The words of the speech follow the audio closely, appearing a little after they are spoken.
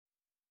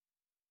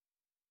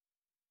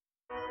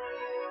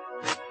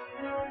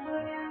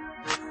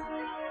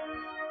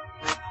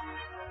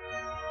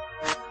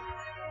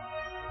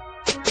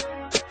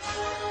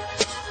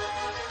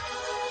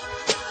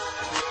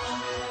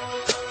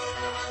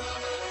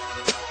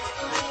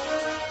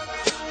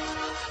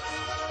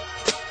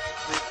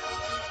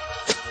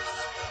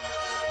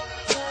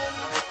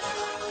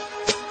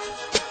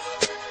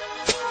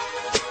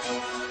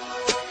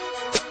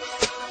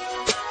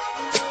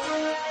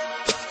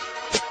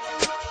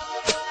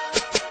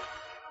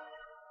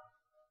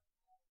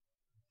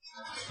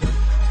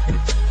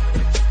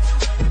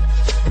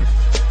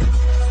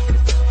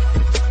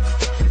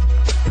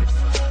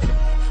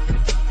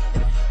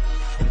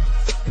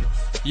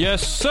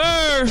Yes,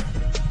 sir.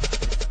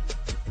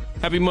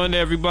 Happy Monday,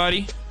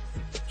 everybody.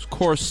 It's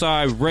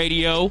Courtside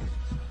Radio.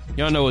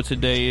 Y'all know what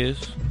today is.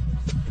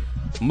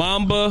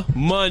 Mamba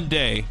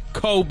Monday,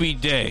 Kobe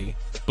Day,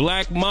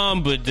 Black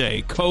Mamba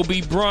Day, Kobe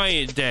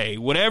Bryant Day,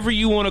 whatever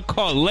you want to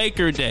call it,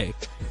 Laker Day.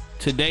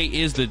 Today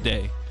is the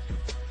day.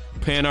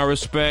 Paying our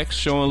respects,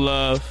 showing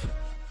love.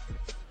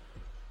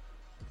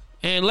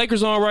 And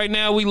Lakers on right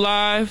now. We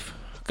live.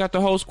 Got the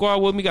whole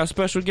squad with me. Got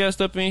special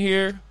guest up in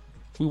here.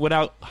 We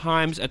without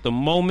Himes at the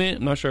moment.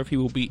 I'm not sure if he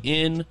will be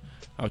in.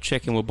 I'll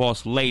check in with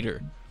boss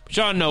later. But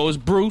y'all know it's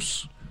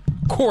Bruce,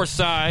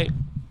 Courtside.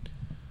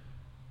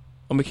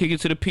 I'm going to kick it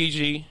to the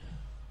PG.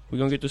 We're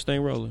going to get this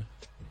thing rolling.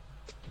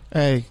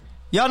 Hey,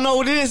 y'all know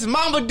what it is.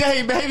 Mamba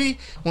Day, baby.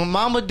 When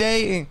Mamba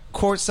Day and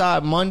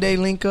Courtside Monday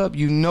link up,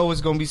 you know it's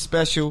going to be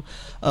special.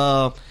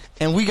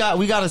 And we got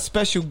a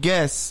special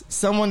guest,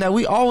 someone that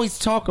we always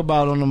talk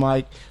about on the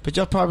mic, but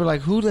y'all probably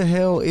like, who the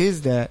hell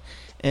is that?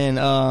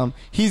 And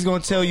he's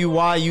going to tell you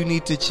why you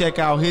need to check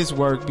out his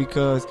work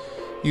because,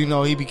 you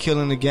know, he be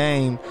killing the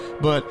game.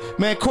 But,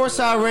 man,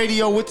 Courtside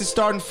Radio with the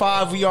starting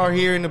five. We are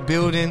here in the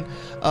building.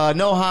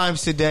 No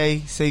Himes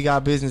today, so he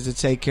got business to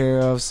take care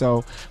of,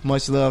 so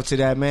much love to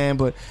that man.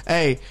 But,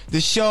 hey,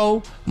 the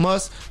show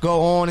must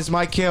go on. It's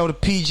Michael, the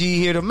PG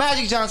here, the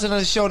Magic Johnson of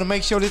the show to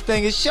make sure this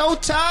thing is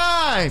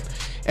showtime.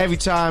 Every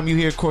time you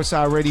hear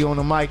Courtside Radio on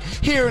the mic,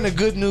 here in the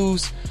Good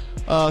News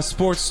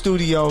Sports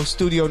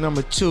Studio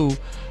number 2.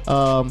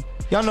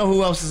 Y'all know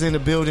who else is in the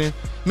building.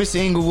 Mr.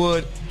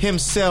 Inglewood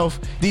himself,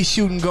 the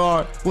shooting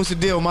guard. What's the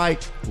deal,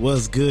 Mike?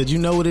 What's good? You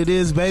know what it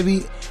is,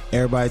 baby.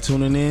 Everybody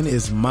tuning in.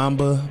 It's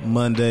Mamba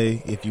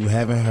Monday. If you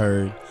haven't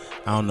heard,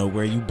 I don't know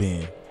where you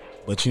been,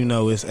 but you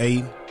know it's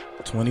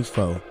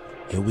 8:24.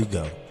 Here we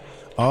go.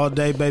 All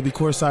day, baby.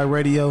 Courtside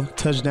Radio,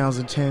 touchdowns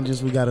and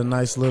tangents. We got a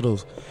nice little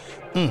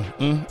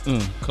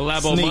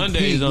Collabo sneak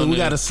Mondays peek. on We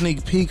there. got a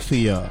sneak peek for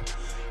y'all.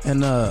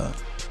 And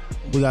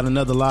we got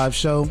another live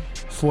show.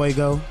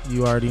 Fuego,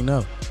 you already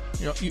know.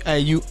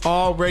 You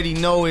already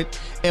know it.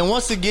 And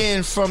once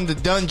again, from the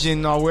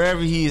dungeon or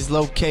wherever he is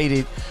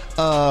located,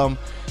 the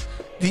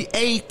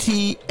AT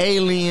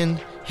alien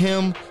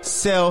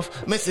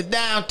himself, Mr.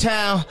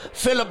 Downtown,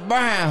 Philip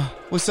Brown.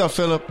 What's up,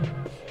 Philip?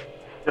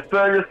 Yes,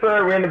 sir. Yes,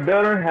 sir. We're in the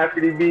building.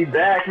 Happy to be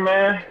back,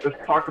 man. Let's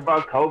talk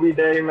about Kobe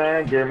Day,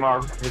 man. Give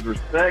him his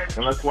respect,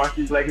 and let's watch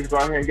these Lakers go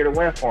out here and get a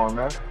win for him,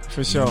 man.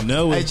 For sure. You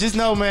know it. Hey, just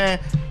know, man,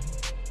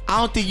 I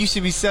don't think you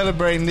should be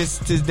celebrating this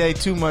day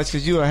too much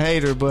because you're a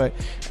hater, but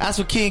that's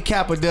what King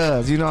Kappa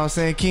does. You know what I'm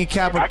saying? King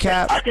Kappa I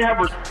can have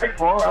respect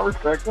for him. I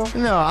respect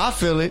him. No, I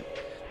feel it.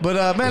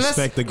 But, man,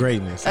 Respect the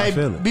greatness. Hey, I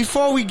feel it.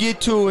 before we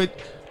get to it,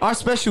 our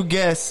special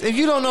guest, if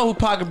you don't know who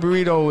Pocket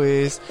Burrito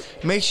is,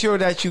 make sure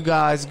that you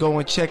guys go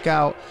and check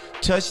out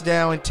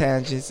Touchdown and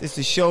Tangents. It's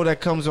the show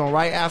that comes on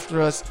right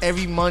after us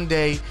every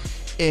Monday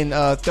and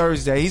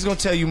Thursday. He's going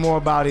to tell you more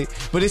about it.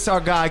 But it's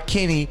our guy,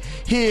 Kenny,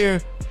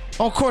 here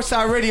on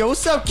Courtside Radio.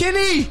 What's up,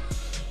 Kenny?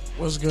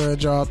 What's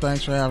good, y'all?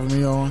 Thanks for having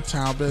me on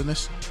Town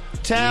Business.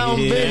 Town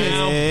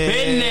Business.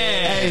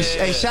 Business.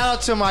 Hey, shout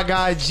out to my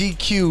guy,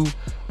 GQ.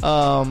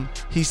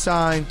 He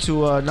signed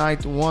to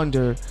Ninth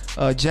Wonder,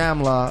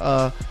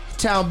 Jamla.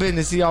 Town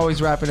Business. He always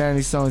rapping out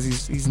these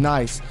songs. He's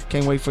nice.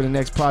 Can't wait for the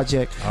next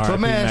project. R.I.P. But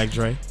man, Mac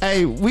Dre.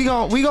 hey, we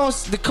gon'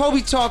 the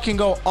Kobe talk can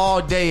go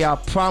all day. I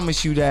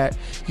promise you that.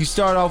 You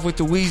start off with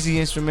the Wheezy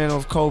instrumental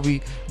of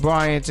Kobe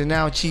Bryant and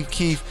now Chief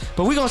Keef,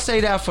 but we gonna say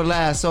that for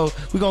last. So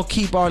we gonna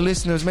keep our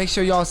listeners. Make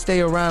sure y'all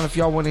stay around if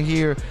y'all want to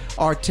hear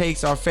our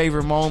takes, our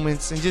favorite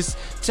moments, and just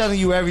telling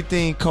you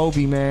everything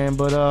Kobe, man.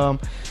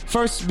 But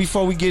first,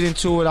 before we get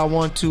into it, I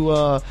want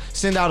to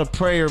send out a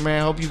prayer,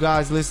 man. Hope you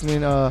guys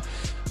listening.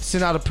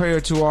 Send out a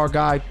prayer to our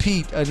guy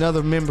Pete,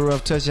 another member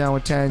of Touchdown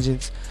with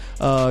Tangents.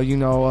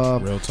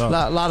 Real talk.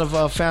 Lot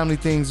of family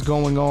things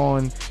going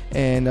on,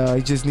 and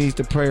he just needs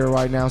the prayer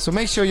right now. So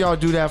make sure y'all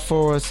do that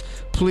for us,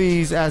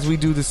 please, as we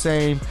do the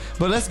same.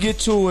 But let's get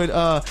to it.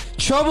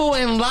 Trouble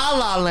in La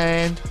La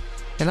Land,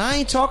 and I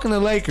ain't talking the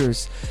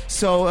Lakers.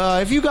 So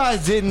if you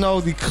guys didn't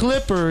know, the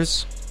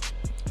Clippers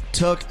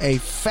took a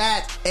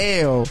fat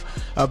L,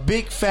 a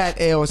big fat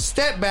L, a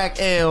step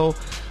back L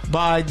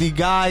by the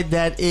guy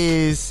that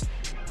is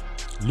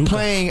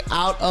playing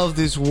out of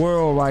this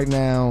world right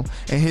now,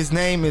 and his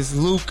name is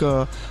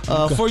Luka.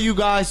 For you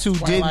guys who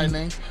White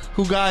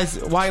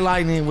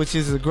Lightning, which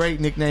is a great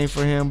nickname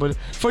for him. But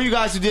for you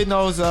guys who didn't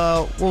know, it was,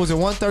 what was it,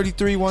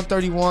 133,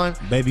 131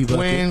 Baby bucket.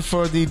 win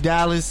for the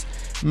Dallas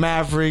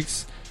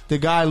Mavericks. The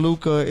guy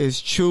Luka is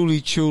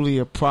truly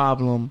a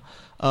problem,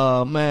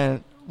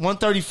 man.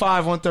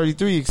 135,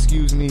 133,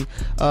 excuse me.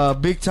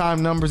 Big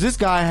time numbers. This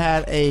guy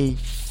had a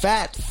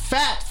fat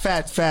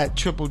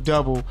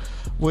triple-double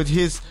with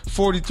his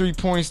 43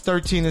 points,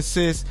 13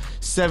 assists,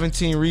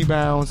 17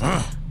 rebounds.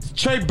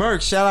 Trey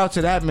Burke, shout out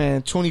to that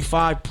man.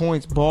 25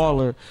 points,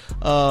 baller.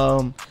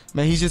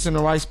 Man, he's just in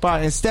the right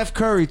spot. And Steph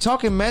Curry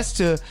talking mess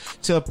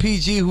to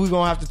PG, who we're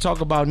gonna have to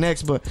talk about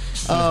next. But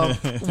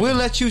we'll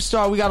let you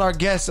start. We got our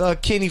guest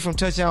Kenny from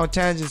Touchdown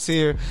Tangents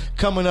here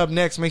coming up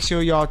next. Make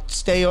sure y'all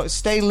stay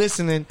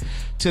listening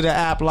to the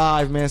app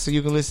live, man, so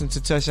you can listen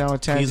to Touchdown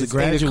Tangents. He's a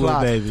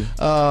graduate,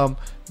 baby.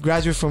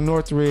 Graduate from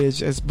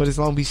Northridge, but it's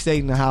Long Beach State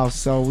in the house,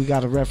 so we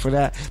got a rep for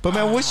that. But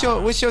man, what's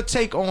your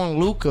take on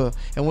Luka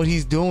and what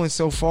he's doing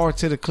so far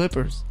to the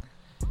Clippers?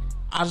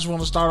 I just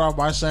want to start off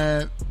by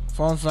saying,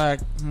 fun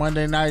fact,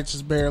 Monday nights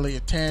is barely a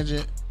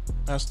tangent.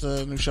 That's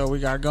the new show we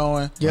got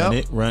going.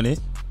 Yep. Run it.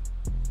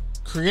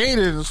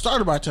 Created and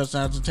started by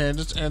Touchdowns and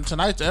Tangents, and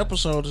tonight's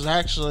episode is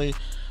actually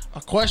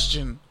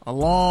a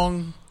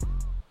long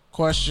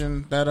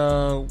question that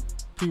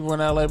people in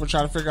LA been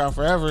trying to figure out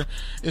forever.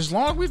 Is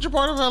Long Beach a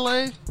part of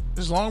LA?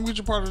 Is Long Beach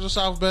a part of the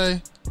South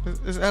Bay?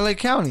 It's LA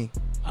County.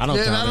 I don't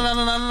count it.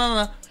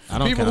 No. I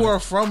don't People count who it. are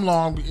from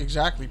Long Beach,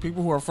 exactly.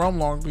 People who are from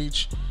Long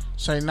Beach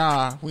say,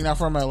 nah, we not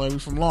from LA, we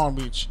from Long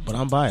Beach. But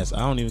I'm biased. I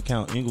don't even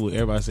count Inglewood.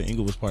 Everybody said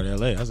Inglewood was part of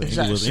LA. I said Exactly.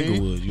 Inglewood's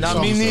Inglewood. You Not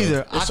know, me so-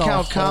 neither. I it's a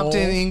count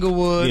Compton, whole-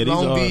 Inglewood, Yeah, these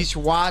Long are Beach,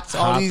 Watts,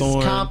 all these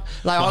Hawthorne. all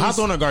these.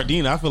 Hawthorne and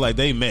Gardena, I feel like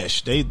they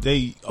mesh. They on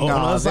the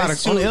Nah, other side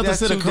that's of, on the two- other that's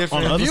side two of, on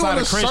different- the other If you side in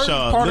a of certain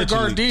Crenshaw, part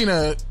literally. of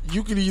Gardena,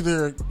 you can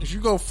either, if you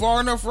go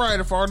far enough right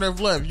or far enough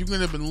left, you can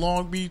end up in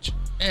Long Beach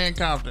and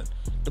Compton,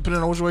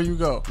 depending on which way you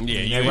go. Yeah,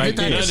 And you that right ain't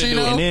there. nothing to do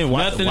Casino, with And it. then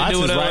Nothing to Watts do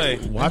is with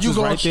right. LA. Watts You is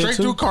going right there straight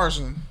too. through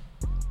Carson.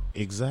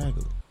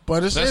 Exactly.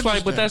 But it's That's like,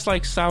 interesting. but that's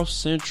like South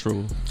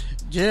Central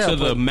yeah, to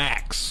the but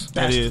max.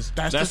 that's, is.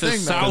 that's That's the thing,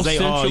 as though. South They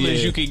Central all, as yeah.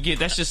 you could get.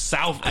 That's just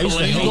South I used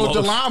to LA. hate You go those.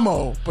 to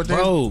Lamo, but then,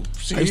 Bro,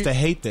 see, I used to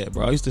hate that,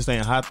 bro. I used to stay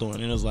in Hawthorne,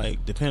 and it was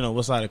like, depending on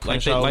what side of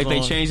Like Crenshaw they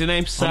was on, changed the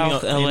name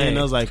South And then it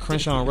LA. was like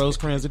Crenshaw and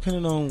Rosecrans,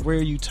 depending on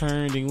where you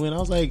turned and when. I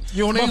was like,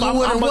 You on "Mom,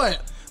 Inglewood I'm- or I'm-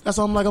 what?" That's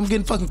why I'm like, I'm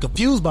getting fucking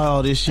confused by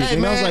all this shit. Hey,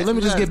 and I was man, like, let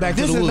me just get back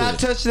this to the is wood. not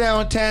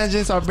Touchdown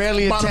Tangents or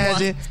barely a Bottom line.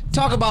 tangent.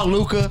 Talk about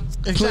Luka,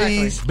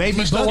 please. Baby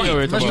Mr. Bucket. White,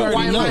 We Mr. already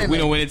White know. Lightning. We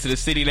don't went into the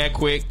city that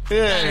quick.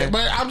 Yeah,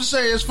 but I'm just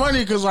saying it's funny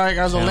because, like,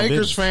 as a Down Lakers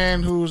business.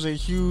 fan who's a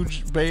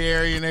huge Bay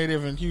Area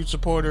native and huge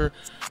supporter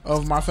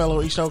of my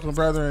fellow East Oakland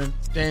brethren,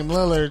 Dame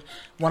Lillard,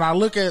 when I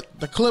look at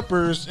the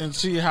Clippers and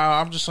see how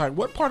I'm just like,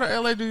 what part of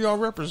LA do y'all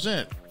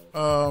represent?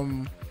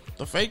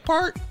 The fake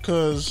part?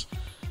 Because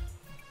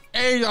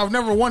A, I've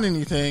never won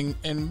anything,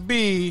 and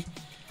B,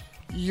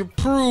 you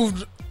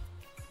proved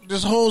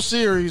this whole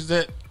series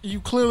that you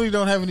clearly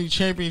don't have any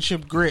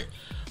championship grit.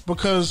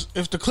 Because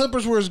if the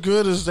Clippers were as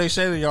good as they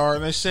say they are,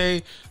 and they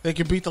say they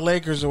could beat the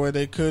Lakers the way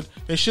they could,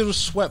 they should have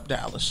swept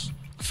Dallas.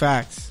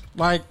 Facts.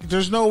 Like,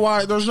 there's no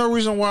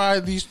reason why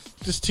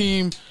this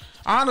team.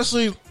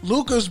 Honestly,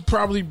 Luka's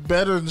probably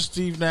better than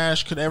Steve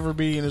Nash could ever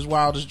be in his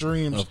wildest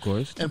dreams. Of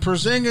course. And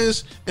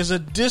Porzingis is a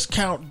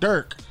discount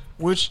Dirk,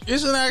 which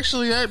isn't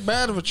actually that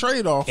bad of a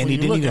trade-off And when he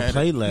you didn't look even at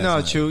play it. last No,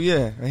 night. true.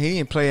 Yeah, he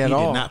didn't play at He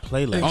all. did not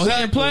play last Oh, night.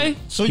 he didn't play?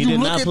 So He you did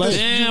look not at play. this.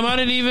 Damn, I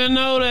didn't even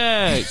know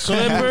that.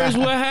 Clippers,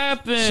 what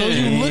happened? So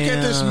you look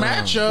at this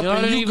matchup Y'all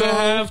and didn't you even go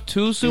have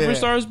two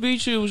superstars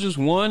beat you. It was just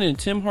one and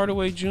Tim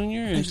Hardaway Jr.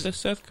 and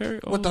Seth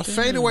Curry. with the damn.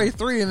 fadeaway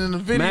three, and in the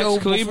video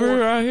Max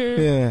Kleber out here.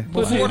 Yeah.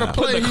 before the Put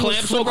play, the he was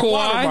clamps on flipping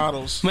water Kawhi.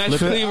 bottles. Max Look,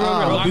 Kleber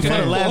locking before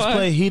up the last Kawhi.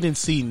 play, he didn't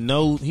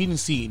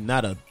see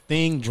not a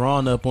thing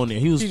drawn up on there.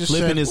 He was He just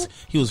flipping said,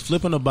 he was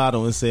flipping a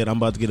bottle and said, "I'm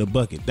about to get a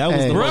bucket." That was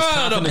Hey. the most Bruh, the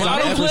confidence I've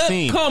bottle ever flip?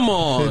 seen. Come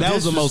on. That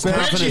was the most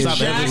Disrespect. confidence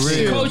I've ever Jackson.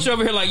 seen. Coach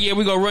over here like, yeah,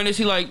 we gonna run this.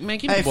 He like, man,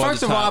 give me Hey, the ball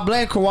first at of the all, I top.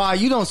 blame Kawhi.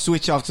 You don't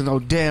switch off to no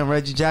damn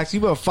Reggie Jackson.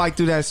 You better fight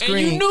through that And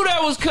screen. you knew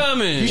that was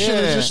coming. You should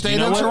have Yeah. just stayed You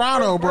know in what?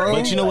 Toronto, bro.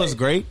 But you know what's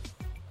great?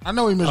 I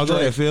know he missed Oh, go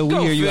ahead, Drake. Phil. We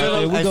Go, hear you Phil. out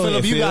there. We Hey, go Philip,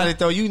 ahead, you Phil. got it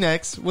though. You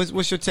next.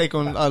 What's your take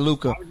on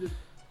Luka? I was just,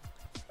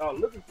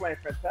 Luka's playing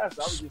fantastic. I was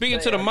just Speaking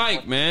to saying, the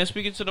mic, man.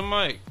 Speaking to the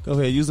mic. Go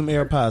ahead. Use them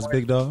AirPods,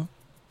 big dog.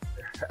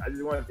 I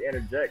just wanted to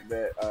interject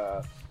that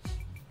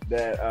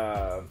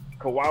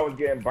Kawhi was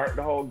getting burnt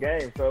the whole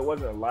game, so it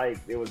wasn't like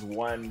it was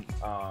one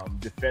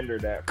defender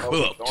that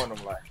focused Cooked. on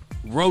him. Like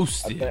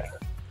Roasted.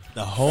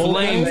 The whole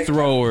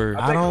Flamethrower.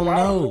 I don't Kawhi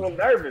know. was a little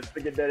nervous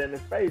to get that in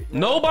his face. man.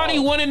 Nobody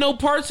wanted no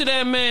parts of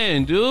that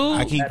man, dude.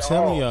 I keep At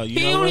telling all. y'all. You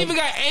He know don't what? even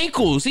got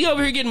ankles. He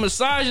over here getting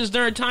massages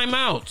during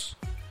timeouts.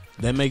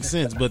 That makes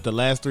sense. But the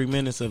last 3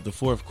 minutes of the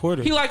fourth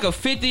quarter, He like a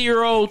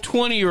 50-year-old,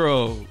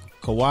 20-year-old.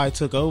 Kawhi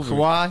took over.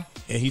 Kawhi,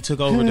 And he took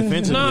over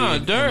defensively. Nah,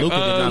 and Dirk, Luka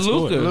did not score.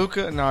 Luka.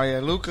 Luka. No, yeah,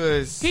 Luka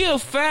is. He a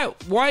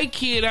fat white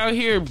kid out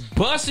here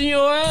busting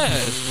your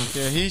ass.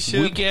 Yeah, he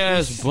should. Weak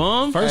ass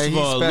bum. First Hey, of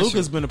he's all, special.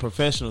 Luka's been a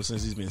professional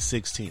since he's been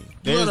 16.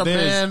 You let a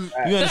man- you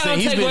That understand? don't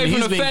He's take away been, from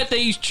he's the been, fact that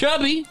he's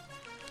chubby.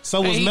 so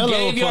And was he Melo.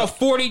 gave y'all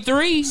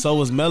 43. So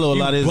was Melo a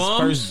lot of his bum.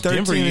 first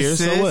Denver 13 years.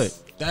 So assists.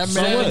 what? That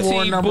So man what? wore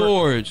 17 number.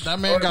 boards. That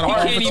man got He a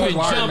can't offensive even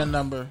lineman jump.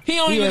 number. He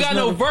don't He even has got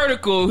no never-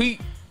 vertical. He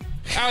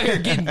out here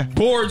getting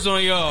boards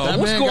on y'all. That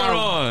What's man going got,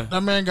 on?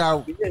 That man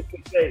got. He gets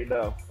some shade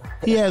though.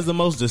 He has the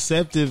most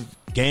deceptive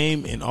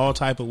game in all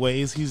type of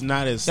ways. He's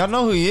not as Y'all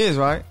know who he is,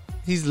 right?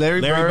 He's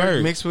Larry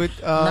Bird mixed with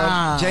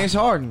Nah. James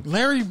Harden.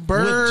 Larry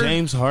Bird. with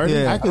James Harden.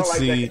 Yeah. I could I don't like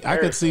see. that I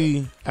could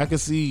see. I could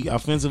see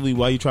offensively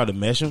why you try to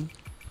mesh him.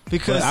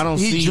 because I don't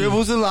he see-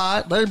 dribbles a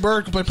lot. Larry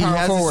Bird can play He power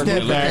has a forward.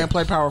 step Luka back. can't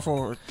play power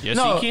forward. Yes,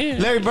 No, he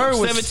can. Larry Bird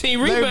was 17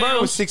 Larry rebounds.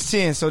 Bird was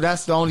 6'10", so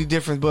that's the only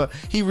difference. But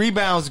he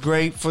rebounds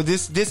great for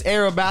this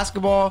era of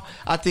basketball.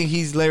 I think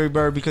he's Larry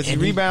Bird because he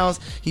And he- rebounds,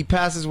 he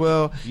passes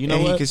well, You know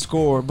and he what? can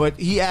score. But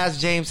he adds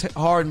James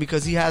Harden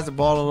because he has the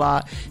ball a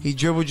lot. He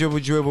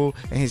dribble,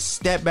 and his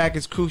step back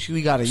is crucial.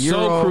 He got a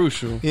euro.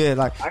 crucial. Yeah,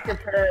 like I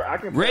compare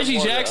Reggie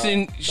more to,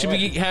 Jackson should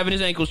be having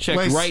his ankles checked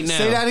wait, right now.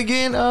 say that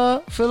again,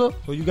 Philip.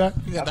 Who you got?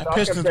 He got that I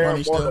Pistons compare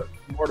money more still.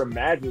 more to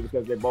Magic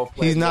because they both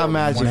play. He's not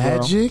Magic,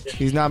 Magic? bro.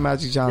 He's not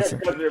Magic Yeah, Johnson.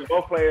 because they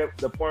both play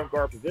the point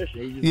guard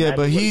position. He's just Yeah, Magic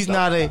but with he's the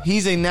not shot.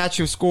 he's a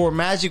natural scorer.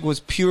 Magic was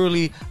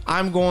purely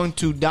I'm going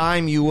to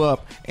dime you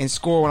up and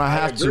score when I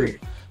have agree. to.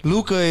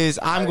 Luka is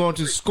I'm going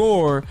to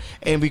score,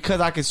 and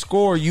because I can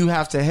score, you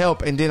have to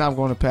help, and then I'm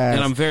going to pass.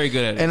 and I'm very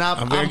good at it. And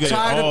I'm very I'm good at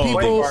tired of all.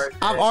 people. Point guard.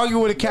 I've argued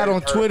with a cat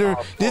on Point guard, Twitter.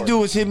 power This forward. dude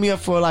was hitting me up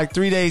for like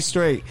 3 days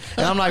straight,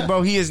 and I'm like,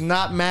 bro, he is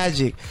not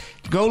Magic.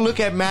 Go look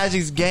at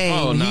Magic's game.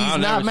 Oh, no, He's I'll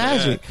not never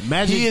say Magic. that.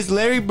 Magic- He is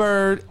Larry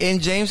Bird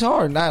and James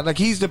Harden. Like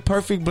he's the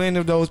perfect blend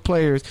of those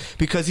players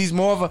because he's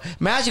more of a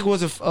Magic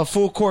was a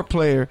full court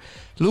player.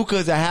 Luka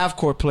is a half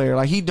court player.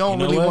 Like he don't You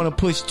know really what? want to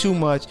push too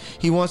much.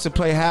 He wants to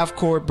play half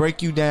court,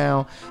 break you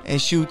down,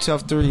 and shoot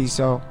tough threes.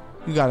 So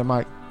you got it,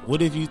 Mike.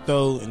 What if you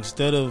throw,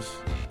 instead of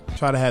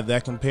try to have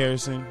that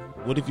comparison,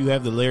 what if you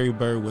have the Larry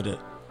Bird with a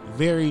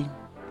very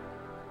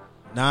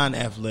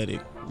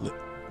non-athletic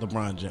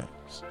LeBron James?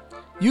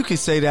 You could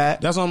say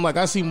that. That's what I'm like.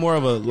 I see more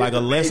of a like a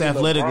less baby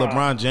athletic LeBron.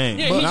 LeBron James.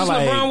 yeah, But he's not just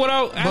like, LeBron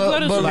without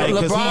athleticism. like,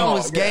 'cause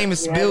LeBron's he- game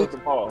is he built. handles the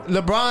ball.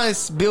 LeBron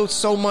is built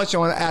so much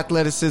on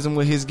athleticism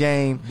with his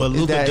game. But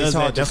Luka that it's does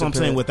hard that. to That's what I'm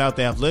compare. saying. Without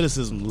the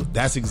athleticism,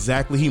 that's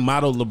exactly he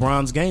modeled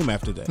LeBron's game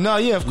after that. No,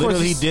 yeah, of course.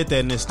 Literally, he It's- did that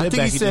in his I step think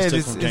back. he He said just took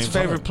his from James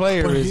favorite Harden.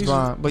 player is he's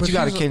Bron. But you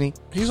got it, he's Kenny.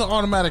 He's an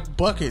automatic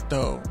bucket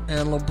though,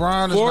 and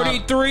LeBron is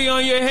 43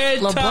 on your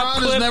head, not. top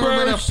LeBron has never been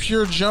a Clippers.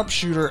 pure jump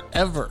shooter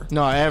ever.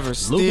 No, ever. Luka's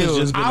Still.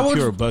 just been I a would-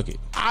 pure bucket.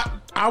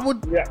 I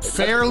would Yeah,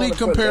 fairly let's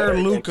put compare that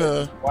in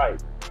Luka. White.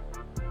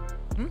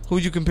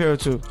 Who'd you compare it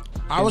to?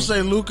 I would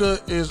say Luka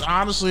is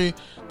honestly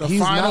the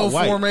He's final not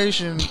white.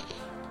 formation.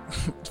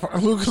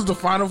 Luka's the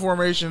final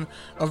formation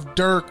of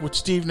Dirk with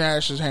Steve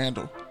Nash's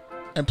handle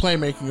and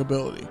playmaking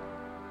ability.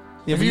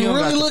 Yeah, If but you don't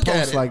really got to look at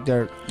post it, like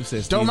Dirk. You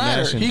said Don't Steve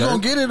matter. Nash and He Dirk.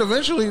 gonna get it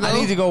eventually. Though. I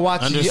need to go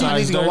watch. I Undersized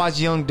need to go Dirk? watch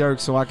Young Dirk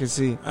so I can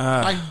see.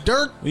 Like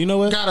Dirk, You know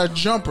what? got a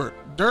jumper.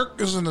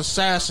 Dirk is an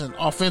assassin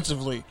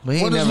offensively. But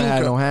he What is never had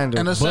Luka? no handle.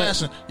 An But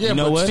assassin. Yeah, you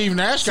know but what? Steve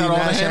Nash got Steve all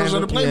Nash the handles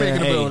and the handle- playmaking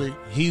yeah. ability.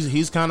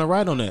 He's kind of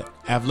right on that.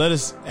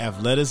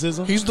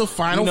 Athleticism. He's the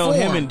final You know,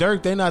 him form. and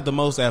Dirk, they're not the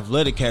most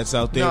athletic cats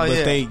out there, No,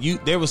 but yeah.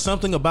 there was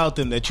something about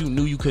them that you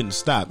knew you couldn't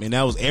stop, and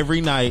that was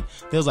every night.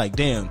 They was like,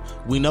 "Damn,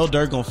 we know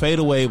Dirk gonna fade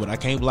away, but I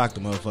can't block the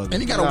motherfucker."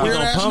 And he got a He weird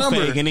gonna ass pump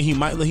number. fake, and then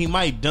he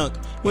might dunk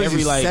What is every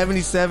he, like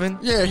 77?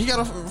 Yeah, he got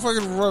a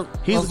fucking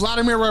He's-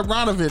 Vladimir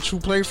Radovich who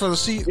played for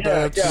the Yeah,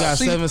 yeah. He got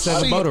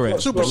 7'7" motor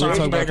rate. Super We'll Sonics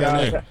talk back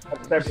about in that the day.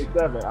 later.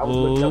 77. I was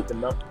looking up the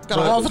number. Got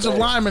an offensive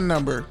lineman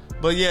number.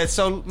 But yeah,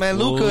 so man,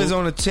 Luka Ooh. is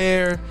on a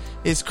tear.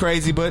 It's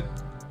crazy, but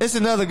it's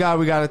another guy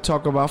we got to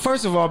talk about.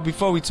 First of all,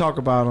 before we talk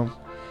about him,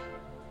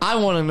 I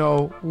want to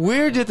know,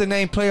 where did the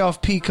name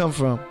Playoff P come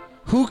from?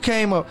 Who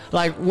came up?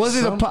 Like, was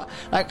it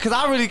because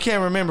I really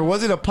can't remember.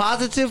 Was it a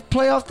positive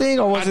playoff thing,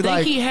 or was I it think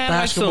like he had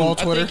like some. basketball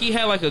I Twitter? think he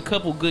had like a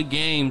couple good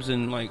games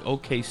in like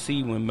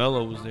OKC when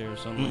Melo was there or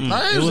something. Nah,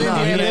 It was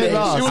Indiana he days.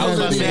 lost. It I was was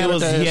gonna say Indiana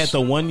he days. had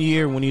the 1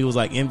 year when he was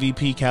like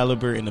MVP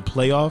caliber in the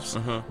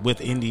playoffs with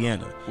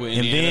Indiana, With and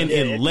Indiana.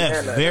 then Yeah, it left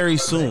Indiana. very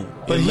soon.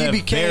 But It he left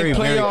became very,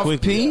 very Playoff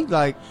quickly. P.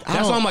 Like,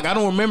 That's why I'm like, I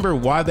don't remember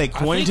why they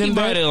coined think he him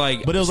might that, have,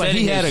 like, but it was like said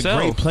he it had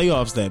himself. a great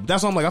playoffs that.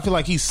 That's why I'm like, I feel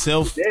like he's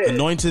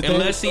self-anointed. that.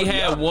 Unless he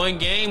had one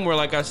game where,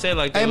 like I said,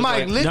 like hey there was,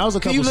 Mike, like, That was a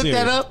can you couple look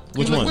that series. up?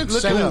 Which Can you one?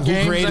 Look that up.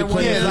 Games Who created that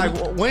went- Yeah,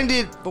 playoffs? like when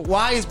did?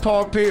 Why is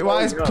Paul Pierce?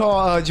 Why is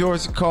Paul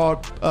George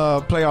called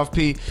Playoff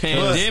P?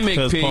 Pandemic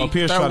Because P. Paul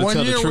Pierce That tried to one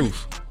tell the year we-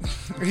 truth.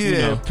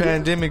 Yeah, know.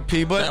 Pandemic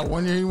P. But That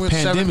 1 year he went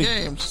Pandemic.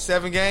 7 games.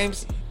 7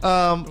 games. It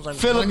was like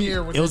Philip, 1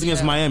 year with It was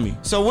against Indiana. Miami.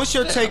 so what's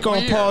your take on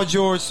 1 year. Paul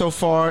George so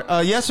far?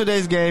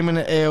 Yesterday's game in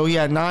the L, he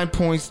had 9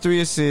 points, 3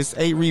 assists,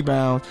 8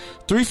 rebounds,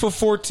 3 for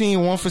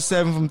 14, 1 for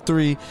 7 from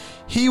 3.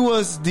 He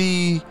was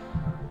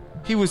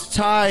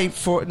tied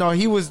for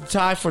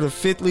the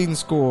 5th leading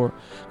scorer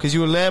because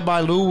you were led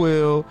by Lou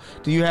Will.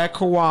 Then you had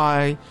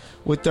Kawhi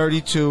with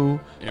 32,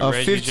 And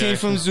Reggie 15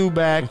 from Jackson.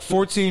 Zubac,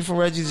 14 from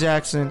Reggie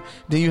Jackson.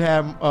 Then you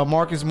have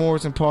Marcus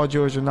Morris and Paul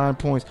George with 9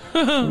 points.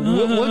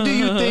 what do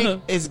you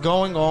think is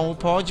going on with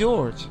Paul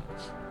George?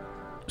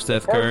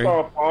 Steph First Curry.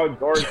 off, Paul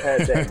George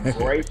had that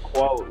great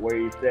quote where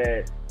he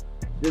said,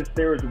 "This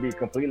series would be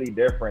completely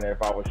different if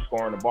I was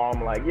scoring the ball."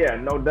 I'm like, yeah,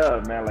 no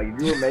dub, man. Like,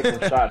 if you were making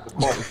shots,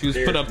 If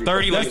you put up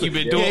 30 like you've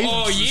been doing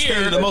all he year.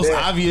 stated the most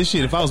Yeah. obvious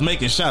shit. If I was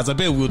making shots, I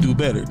bet we'll do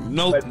better.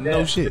 No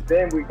shit. But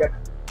then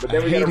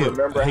we got to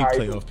remember I hate how he,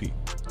 playoff P.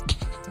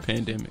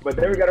 Pandemic. but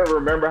then we got to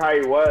remember how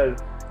he was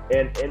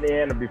in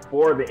Indiana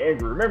before the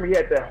injury. Remember, he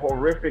had that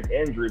horrific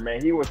injury,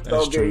 man. He was so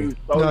That's good. true. He was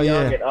so No,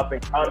 young yeah. and up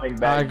and coming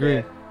back I agree.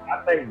 then. I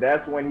think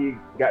that's when he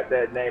got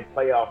that name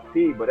Playoff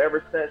P. But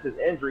ever since his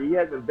injury, he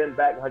hasn't been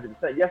back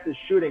 100%. Yes, his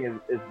shooting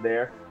is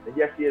there. And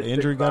yes, he is. The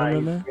injury got him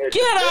in there?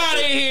 Get out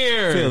of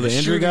here! Phil, the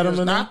injury got him in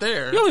there? Not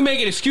there. You only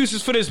making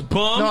excuses for this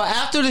bum. No,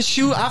 after the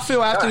shoe, I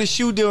feel after the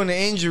shoe deal and the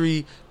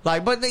injury,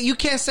 like, but you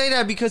can't say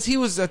that because he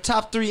was a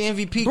top 3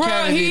 MVP Bro,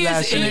 candidate he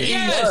last is in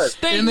year. the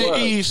East. In the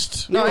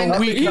East. No,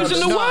 He's in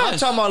the no, I'm West.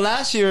 talking about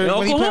last year In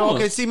when he played Oklahoma.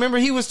 OKC. Remember,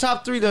 he was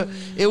top 3.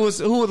 It was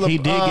who was He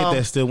did get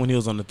that still when he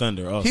was on the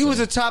Thunder. Also. He was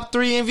a top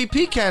 3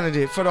 MVP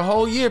candidate for the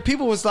whole year.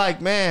 People was like,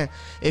 man,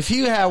 if he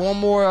had one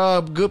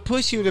more good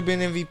push, he would have been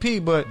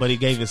MVP. But he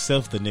gave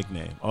himself the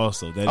nickname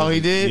also. That Oh, he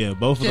did? Yeah,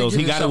 both of Can't those.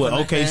 give He got it with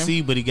himself a OKC,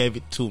 nickname. but he gave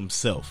it to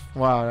himself.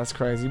 wow, that's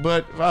crazy.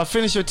 But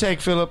finish your take,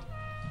 Philip.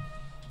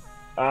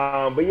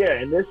 But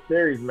yeah, in this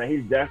series, man,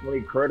 he's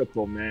definitely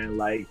critical, man.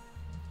 Like,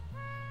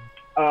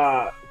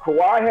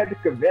 Kawhi had to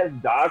convince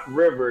Doc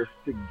Rivers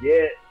to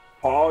get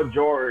Paul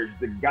George,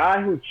 the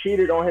guy who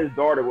cheated on his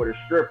daughter with a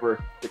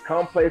stripper, to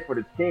come play for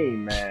the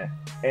team, man.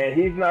 And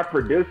he's not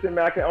producing,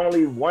 man. I can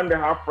only wonder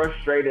how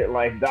frustrated,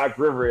 like, Doc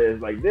Rivers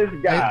is. Like, this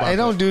guy. Hey,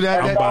 don't do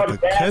that. I'm That, about to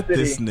cut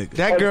this nigga.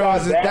 that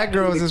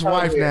girl is his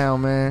wife now,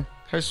 man.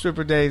 Her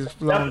stripper days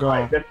long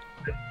gone.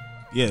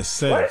 Yes,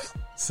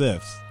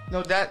 Seth's.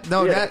 No, that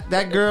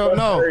girl.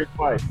 No,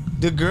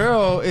 the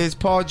girl is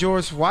Paul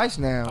George's wife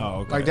now. Oh,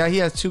 okay. Like that, he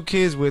has 2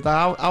 kids with.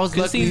 I was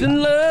Because lucky. he's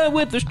in love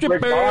with the stripper.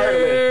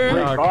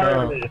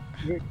 Regardless.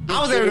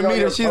 I was able to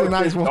meet her. She's a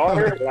nice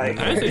woman. Like,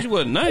 I didn't say she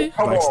wasn't nice.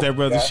 come Like on, Step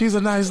Brother. man. She's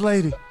a nice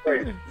lady.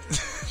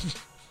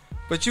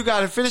 But you got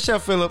to finish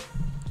up, Philip.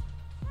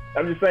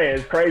 I'm just saying,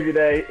 it's crazy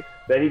that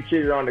he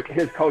cheated on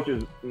his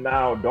coach's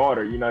now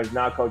daughter. You know, his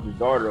now coach's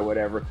daughter or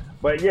whatever.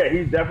 But yeah,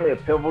 he's definitely a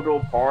pivotal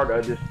part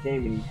of this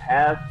team, and he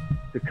has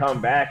to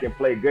come back and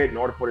play good in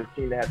order for this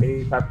team to have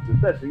any type of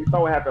success. So you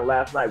saw what happened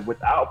last night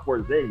without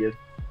Porzingis.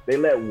 They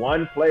let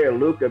one player,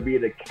 Luka, be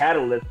the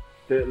catalyst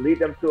to lead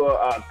them to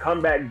a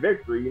comeback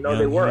victory. You know,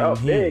 they were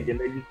up big,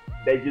 and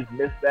they just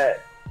missed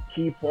that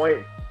key point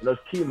and those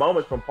key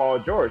moments from Paul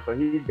George. So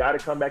he's got to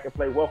come back and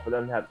play well for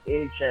them to have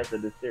any chance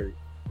of this series.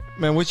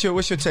 Man, what's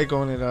your take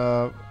on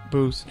it,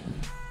 Bruce?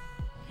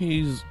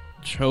 He's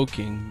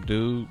choking,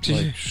 dude.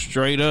 Like,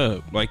 straight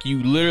up. Like,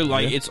 you literally,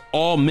 like, it's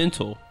all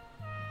mental.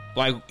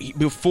 Like,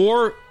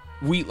 before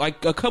we,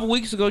 like, a couple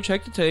weeks ago,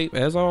 check the tape,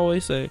 as I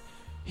always say,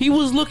 he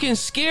was looking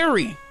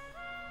scary.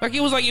 Like,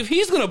 it was like, if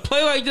he's going to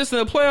play like this in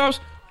the playoffs,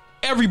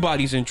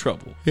 everybody's in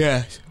trouble.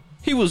 Yeah.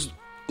 He was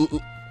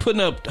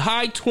putting up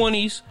high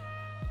 20s,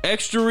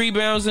 extra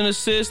rebounds and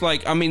assists.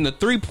 Like, I mean, the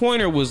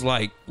 3-pointer was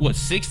like, what,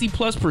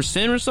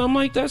 60+% or something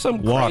like that?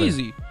 Something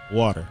crazy.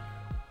 Water.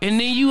 And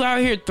then you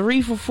out here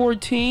 3 for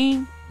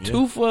 14,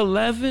 2 for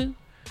 11.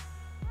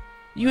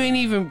 You ain't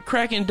even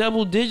cracking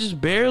double digits,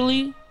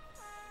 barely.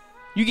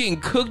 You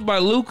getting cooked by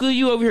Luka.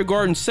 You over here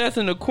guarding Seth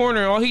in the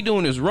corner. All he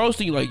doing is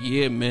roasting. You like,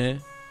 yeah, man,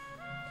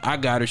 I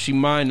got her. She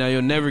mine now.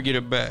 You'll never get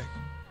her back.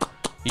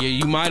 Yeah,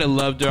 you might have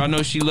loved her. I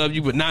know she loved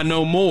you, but not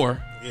no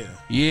more.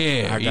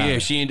 Yeah. I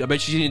bet she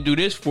didn't do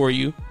this for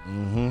you.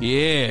 Mm-hmm.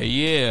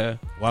 Yeah.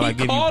 While I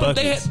give you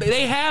buckets.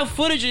 They have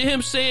footage of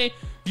him saying,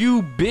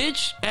 "You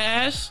bitch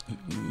ass."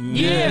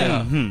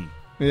 Yeah.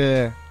 Mm-hmm.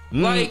 Yeah.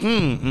 Like,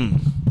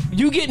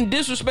 you getting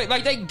disrespect.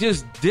 Like, they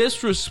just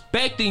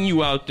disrespecting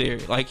you out there.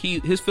 Like,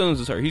 his feelings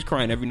is hurt. He's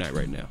crying every night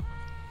right now.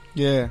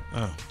 Yeah.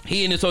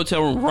 He in his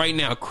hotel room right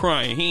now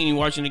crying. He ain't even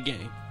watching the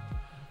game.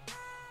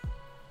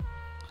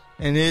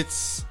 And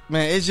it's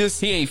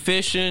just, He ain't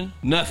fishing,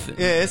 nothing.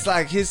 yeah, it's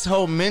like his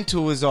whole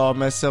mental is all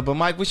messed up. But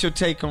Mike, what's your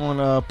take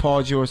on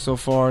Paul George so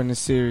far in the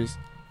series?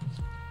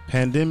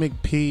 Pandemic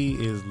P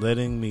is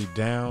letting me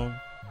down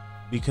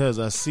because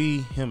I see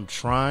him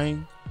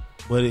trying,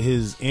 but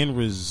his end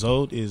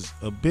result is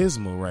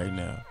abysmal right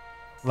now.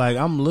 Like,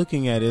 I'm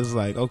looking at it, it's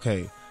like,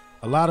 okay,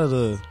 a lot of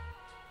the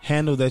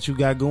handle that you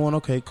got going,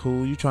 okay,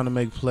 cool, you trying to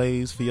make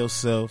plays for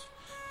yourself,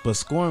 but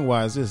scoring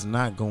wise, it's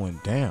not going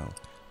down.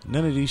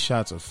 None of these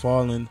shots are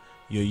falling.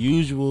 Your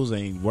usuals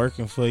ain't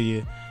working for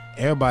you.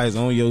 Everybody's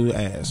on your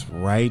ass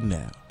right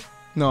now.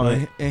 No,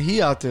 But- and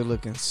he out there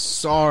looking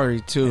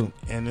sorry too.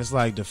 And it's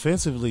like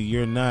defensively,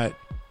 you're not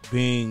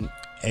being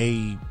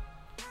a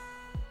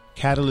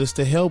catalyst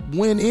to help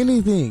win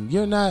anything.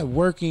 You're not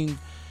working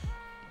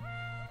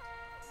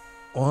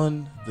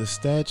on the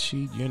stat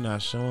sheet. You're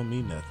not showing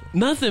me nothing.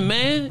 Nothing,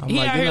 man. I'm He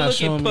like, out you're here not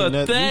looking showing me nothing.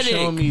 You're pathetic.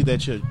 showing me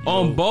that you're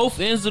On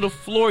both ends of the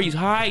floor, he's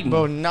hiding.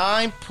 Bro,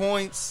 9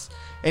 points.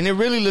 And it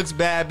really looks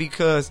bad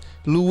because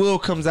Lou Will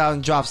comes out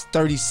and drops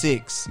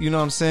 36. You know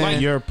what I'm saying?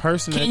 Like, You're a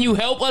person. Can you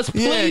help us,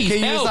 please? yeah, can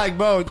you help. just like,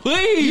 bro,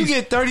 Please. you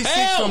get 36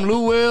 Help. from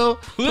Lou Will.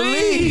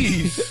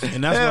 Please.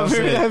 And that's Yeah, what I'm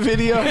remember that saying.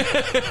 video?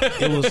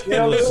 It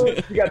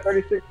was. You got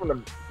 36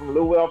 from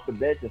Lou Will off the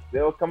bench and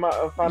still come out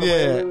and find a way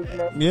Yeah. to lose,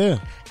 man. Yeah.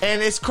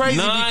 And it's crazy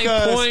 9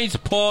 because points,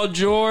 Paul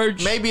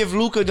George. maybe if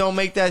Luka don't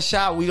make that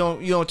shot, you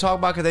don't talk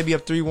about because they be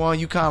up 3-1.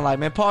 You kind of like,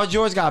 man, Paul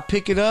George got to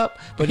pick it up.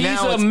 But He's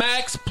now a it's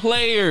max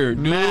player,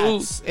 dude.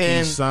 Max.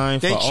 And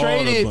signed they for all the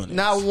traded bunnies.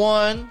 not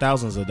one,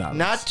 Thousands of dollars.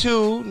 not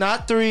 2,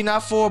 not 3,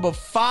 not 4, but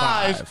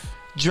 5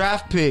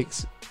 draft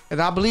picks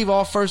and I believe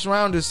all first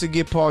rounders to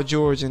get Paul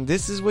George, and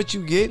this is what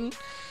you getting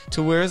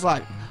to where it's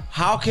like,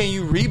 how can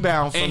you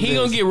rebound from And he this?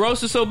 gonna get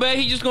roasted so bad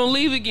he just gonna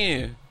leave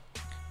again.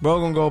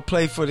 Bro gonna go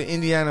play for the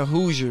Indiana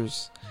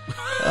Hoosiers. He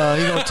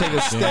gonna take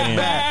a step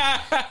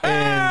back,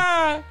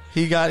 and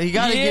he got to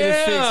get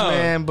it fixed,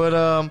 man.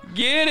 But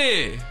Get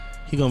it.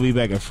 He gonna be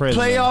back at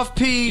Fresno. Playoff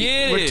P,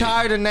 Get it.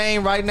 retire the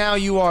name. Right now,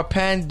 you are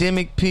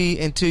Pandemic P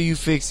until you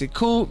fix it.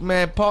 Cool,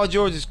 man. Paul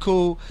George is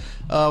cool.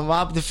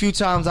 The few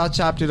times I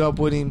chopped it up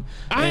with him,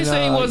 I ain't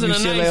say he wasn't a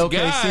UCLA, nice OKC,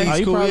 guy. he's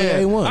He cool, probably yeah.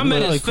 A1. I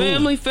met Really his cool.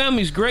 family.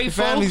 Family's great, The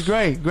family's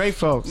folks. great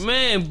folks.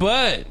 Man,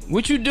 but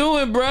what you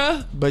doing,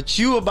 bruh? But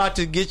you about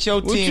to get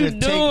your What team you to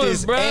doing, take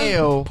this bruh?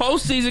 L.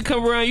 Postseason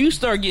come around, you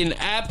start getting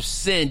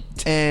absent.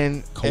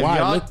 And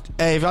Kawhi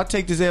if y'all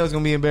take this L, it's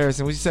gonna be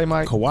embarrassing. What you say,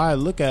 Mike?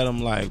 Kawhi look at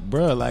him like,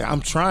 bro, like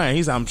I'm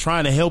trying. I'm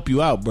trying to help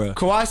you out, bro.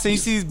 Kawhi said, "You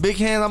see these big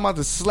hands? I'm about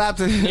to slap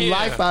the Yeah.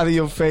 life out of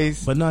your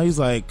face." But no, he's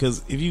like,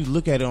 because if you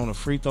look at it on the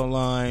free throw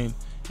line,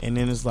 and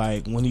then it's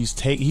like when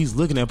he's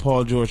looking at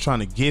Paul George trying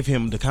to give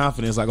him the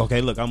confidence, like, okay,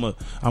 look,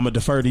 I'm a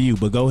defer to you,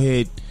 but go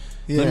ahead,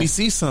 Yeah. let me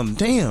see something.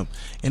 Damn.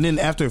 And then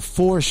after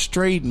 4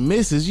 straight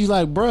misses, you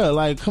like, bruh,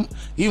 like, come.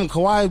 Even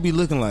Kawhi be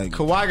looking like,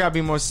 Kawhi got to be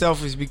more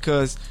selfish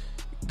because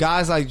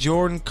guys like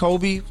Jordan,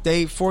 Kobe,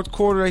 they fourth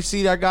quarter they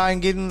see that guy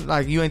and getting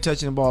like, you ain't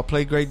touching the ball.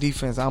 Play great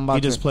defense. I'm about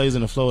he just to. plays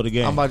in the flow of the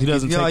game. I'm about to He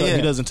doesn't get- take yeah, over, yeah.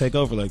 he doesn't take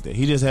over like that.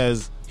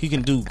 He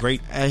can do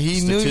great. And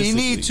he knew he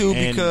need to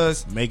statistically and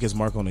because make his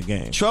mark on the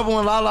game. trouble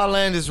in La La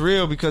Land is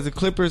real because the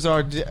Clippers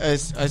are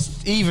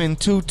even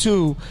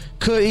 2-2.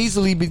 Could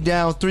easily be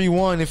down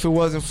 3-1 if it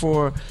wasn't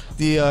for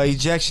the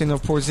ejection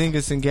of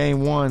Porzingis in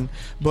Game 1.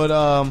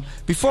 But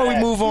before we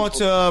move on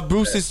to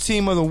Bruce's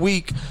team of the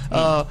week,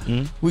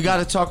 we got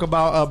to talk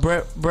about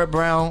Brett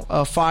Brown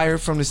fired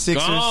from the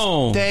Sixers.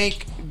 Gone.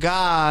 Thank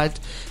God,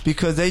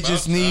 because they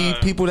just need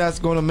people that's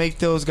going to make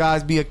those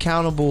guys be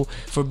accountable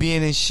for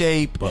being in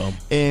shape Bum.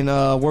 and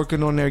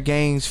working on their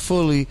games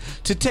fully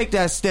to take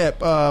that step.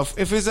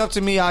 If it's up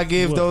to me, I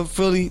give the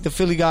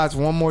Philly guys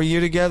one more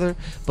year together,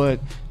 but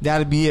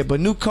that'll be it. But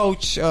new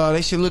coach,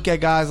 they should look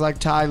at guys like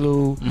Ty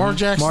Lue, Mark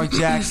Jackson.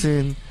 Yes,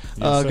 sir.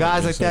 guys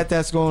Yes, like sir. that.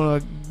 That's going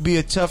to be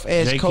a tough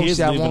edge Jay coach Kidd's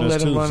that leaving won't us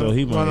let him too, so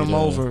he run might, him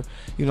over.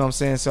 You know what I'm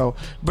saying? So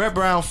Brett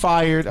Brown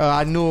fired.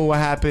 I knew what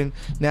happened.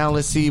 Now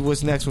let's see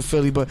what's next with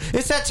Philly. But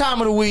it's that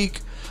time of the week.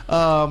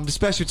 The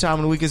special time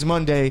of the week is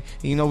Monday.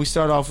 You know, we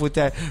start off with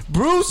that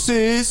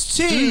Bruce's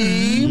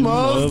team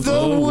of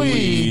the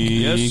week.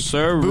 Yes,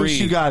 sir. Bruce,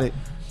 you got it.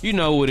 You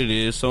know what it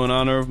is. So in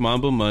honor of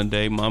Mamba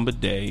Monday, Mamba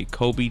Day,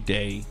 Kobe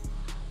Day,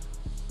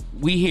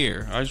 we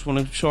here. I just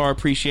want to show our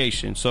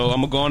appreciation. So I'm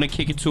gonna go on and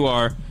kick it to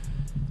our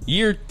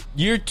year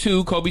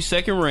 2, Kobe's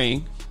second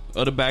ring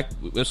of the back.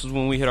 This is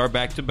when we hit our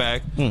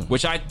back-to-back,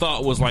 which I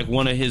thought was like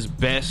one of his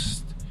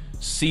best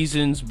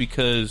seasons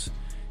because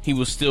he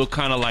was still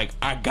kind of like,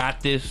 I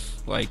got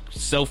this, like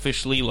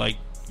selfishly, like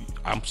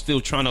I'm still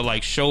trying to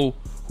like show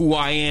who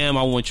I am.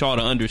 I want y'all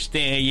to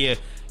understand. Yeah,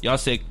 y'all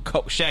said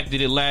Shaq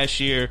did it last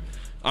year.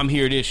 I'm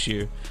here this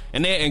year.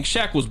 And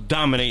Shaq was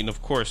dominating,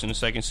 of course, in the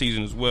second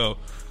season as well.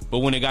 But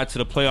when it got to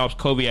the playoffs,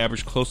 Kobe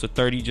averaged close to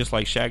 30, just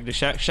like Shaq did.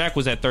 Shaq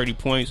was at 30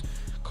 points.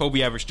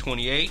 Kobe averaged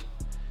 28.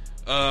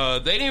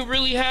 They didn't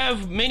really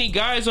have many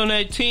guys on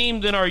that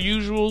team than our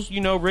usuals. You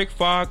know, Rick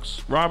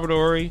Fox, Robert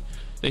Horry.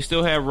 They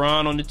still had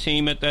Ron on the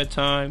team at that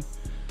time.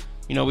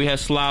 You know, we had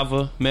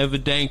Slava,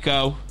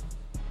 Medvedenko.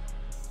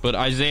 But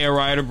Isaiah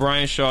Ryder,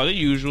 Brian Shaw, the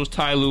usuals.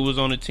 Ty Lue was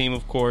on the team,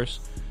 of course.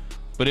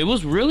 But it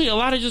was really a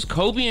lot of just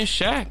Kobe and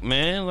Shaq,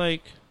 man.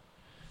 Like,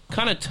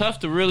 kind of tough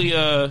to really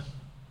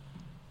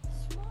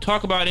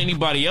talk about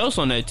anybody else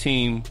on that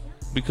team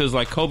because,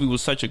 like, Kobe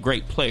was such a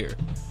great player.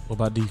 What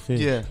about D Fish?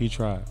 Yeah. He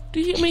tried.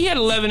 He had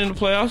 11 in the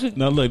playoffs.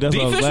 No, look, that's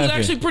what I was D-Fish was laughing.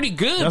 actually pretty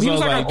good. That's He what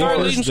was I like our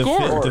third leading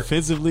scorer.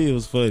 Defensively, it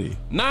was funny.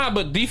 Nah,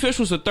 but D-Fish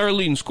was the third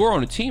leading scorer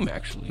on the team,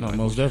 actually. No, Like,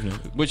 most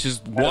definitely. which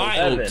is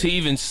wild 11. to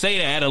even say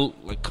that.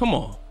 Like, come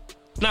on.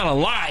 Not a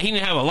lot. He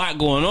didn't have a lot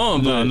going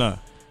on, but No.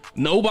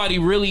 nobody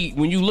really,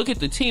 when you look at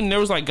the team, there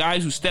was like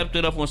guys who stepped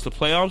it up once the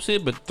playoffs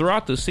hit, but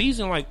throughout the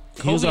season, like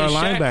Kobe He was our and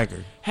Shaq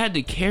linebacker. had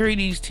to carry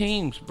these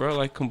teams, bro,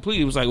 like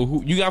completely. It was like,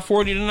 well, you got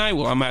 40 tonight?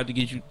 Well, I'm going to have to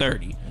get you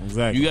 30.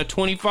 Exactly. You got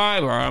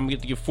 25? All right, I'm going to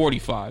get to get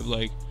 45.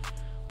 Like,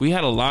 we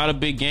had a lot of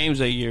big games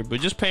that year,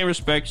 but just paying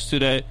respects to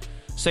that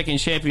second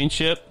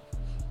championship,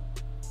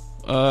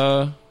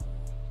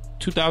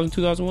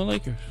 2000-2001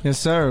 Lakers. Yes,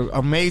 sir.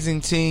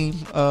 Amazing team.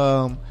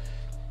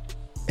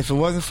 If it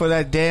wasn't for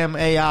that damn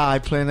AI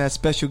playing that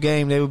special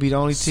game, they would be the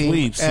only team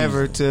Sweep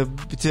ever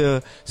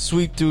to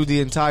sweep through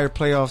the entire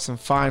playoffs and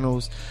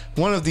finals.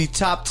 One of the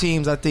top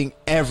teams, I think,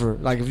 ever.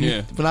 Like if you,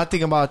 Yeah. when I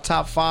think about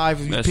top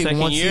 5, if you That pick second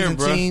one year, season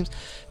bruh. teams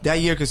that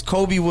year, because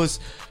Kobe was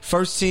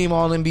first team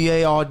All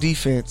NBA, All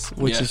Defense,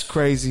 which Yes. is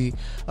crazy.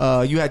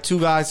 You had 2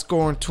 guys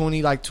scoring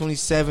 20, like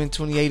 27,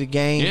 28 a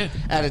game Yeah.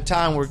 at a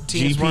time where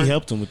teams GP weren't.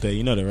 helped him with that.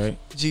 You know that, right?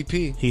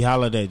 GP. He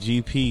hollered at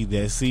GP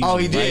that season. Oh,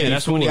 he Right did. Yeah,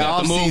 that's when he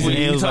got the move. off-season. And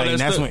it was He like, told and us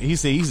that's that- when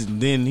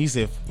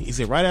he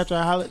said right after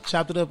I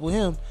chopped it up with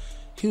him,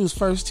 he was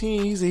first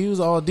team. He said he was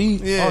all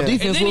defense And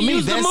with then he me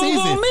used the that move season.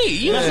 on me.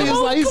 He used the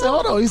move He said, on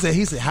hold on.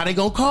 He said, how they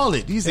gonna call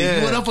it? He said,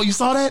 you went up for, you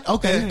saw that?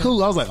 Okay,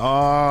 cool. I was like,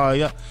 oh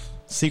yeah.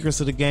 Secrets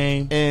of the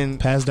game And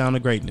pass down to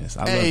greatness.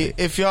 I love it.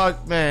 if y'all,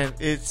 man,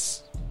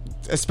 it's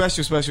a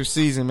special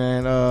season,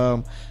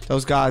 man.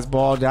 Those guys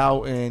balled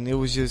out, and it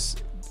was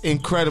just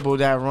incredible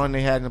that run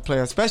they had in the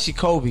playoffs, especially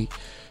Kobe.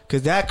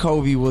 Because that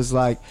Kobe was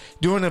like,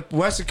 during the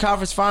Western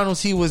Conference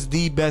Finals, he was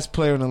the best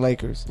player in the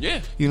Lakers.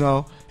 Yeah. You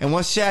know? And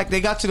once they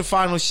got to the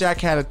finals,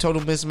 Shaq had a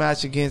total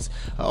mismatch against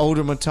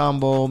Older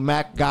Mutombo,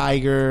 Mac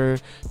Geiger,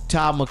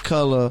 Todd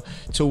McCullough,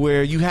 to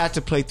where you had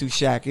to play through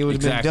Shaq. It would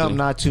have been dumb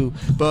not to.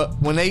 But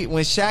when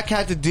Shaq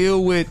had to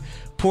deal with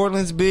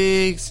Portland's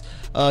bigs,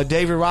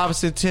 David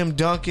Robinson, Tim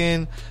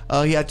Duncan,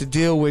 he had to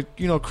deal with,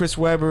 Chris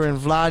Webber and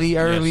Vlade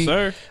early. Yes,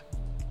 sir.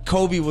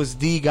 Kobe was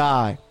the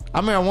guy. I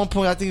remember at one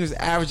point, I think he was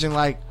averaging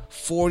like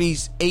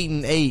 40s,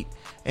 8-8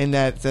 in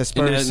that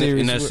Spurs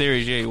series. In that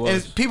series, yeah, he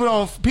was. And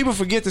people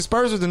forget the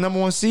Spurs were the number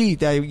 1 seed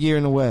that year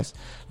in the West.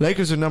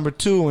 Lakers were number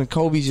 2, and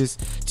Kobe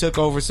just took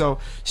over. So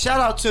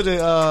shout out to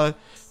the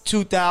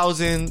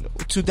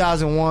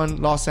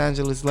 2001 Los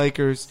Angeles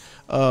Lakers.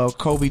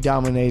 Kobe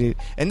dominated,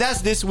 and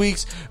that's this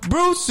week's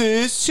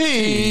Bruce's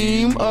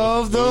Team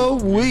of the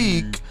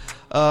Week.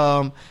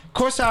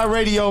 Courtside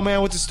Radio,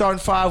 man, with the starting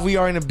 5. We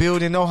are in the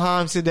building. No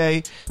Himes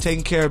today,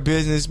 taking care of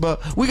business.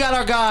 But we got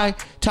our guy,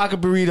 Taco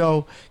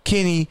Burrito,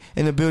 Kenny,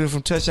 in the building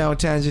from Touchdown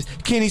Tangents.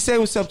 Kenny, say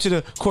what's up to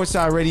the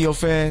Courtside Radio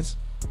fans.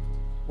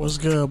 What's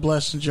good?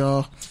 Blessings,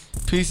 y'all.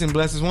 Peace and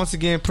blessings. Once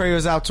again,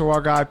 prayers out to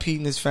our guy Pete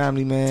and his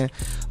family, man.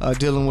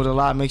 Dealing with a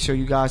lot. Make sure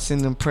you guys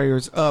send them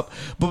prayers up.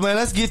 But, man,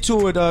 let's get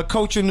to it.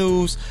 Culture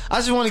news. I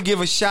just want to give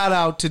a shout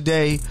out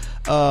today.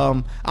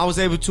 I was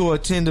able to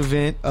attend an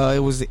event.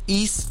 It was the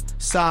East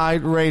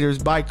Side Raiders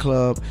Bike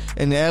Club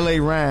and the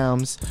LA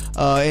Rams,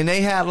 and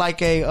they had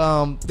like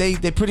a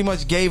they pretty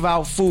much gave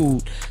out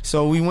food.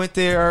 So we went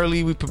there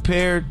early. We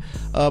prepared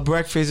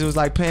breakfast. It was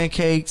like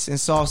pancakes and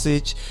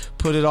sausage.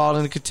 Put it all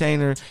in a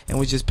container, and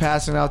was just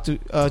passing out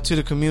to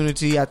the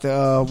community at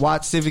the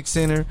Watts Civic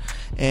Center.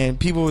 And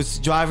people was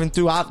driving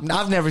through.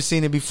 I've never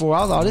seen it before.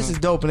 I was like, oh, this is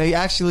dope. And they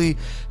actually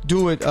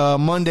do it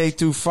Monday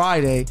through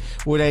Friday,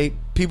 where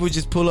people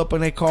just pull up in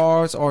their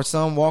cars, or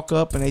some walk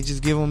up and they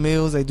just give them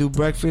meals. They do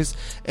breakfast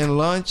and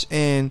lunch,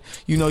 and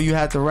you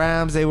had the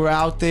Rams. They were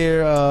out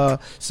there.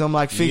 Some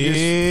like figures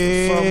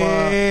from.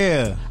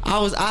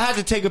 I had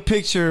to take a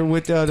picture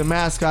with the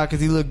mascot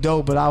because he looked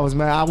dope, but I was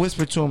mad. I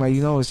whispered to him, like,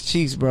 it's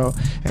Chiefs, bro,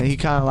 and he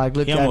kind of like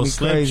looked at me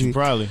crazy. You,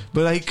 probably,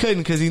 but he couldn't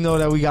because he know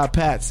that we got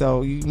Pat.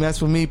 So you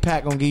mess with me,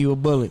 Pat gonna give you a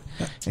bullet,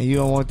 and you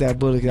don't want that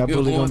bullet. That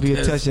bullet gonna be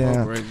a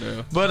touchdown. Right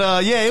now.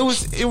 But yeah, it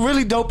was a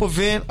really dope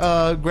event.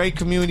 Great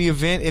community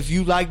event. If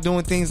you like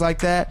doing things like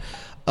that,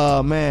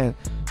 man,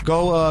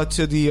 go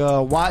to the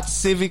Watts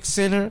Civic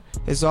Center.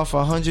 It's off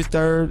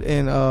 103rd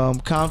in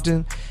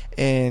Compton.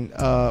 And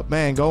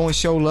man, go and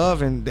show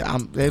love, and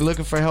they're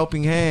looking for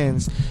helping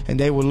hands, and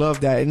they would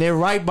love that. And they're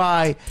right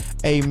by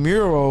a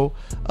mural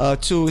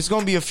too. It's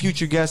gonna be a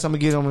future guest. I'm gonna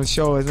get him on the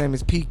show. His name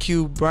is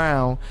PQ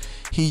Brown.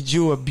 He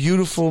drew a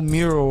beautiful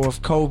mural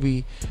of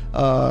Kobe,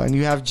 and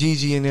you have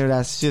Gigi in there.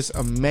 That's just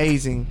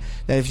amazing.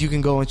 That if you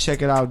can go and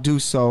check it out, do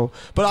so.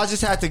 But I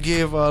just had to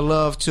give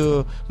love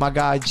to my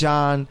guy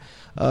John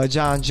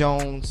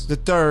Jones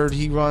III.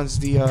 He runs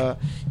the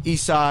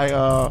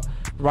Eastside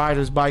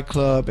Riders Bike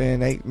Club,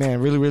 and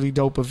really, really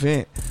dope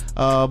event.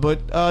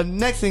 But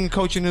next thing,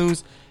 coaching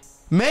news,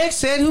 Meg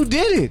said who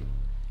did it.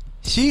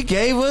 She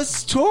gave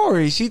us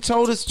Tory. She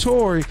told us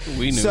Tory.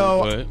 We knew,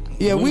 so but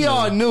yeah, we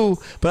all knew.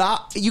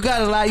 But you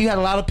had a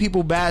lot of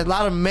people a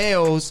lot of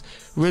males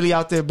really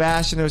out there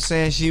bashing her,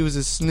 saying she was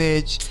a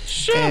snitch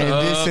and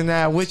this and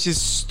that, which is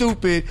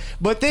stupid.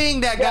 But thing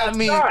that got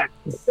me,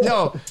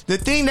 the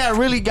thing that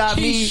really got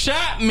me, he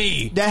shot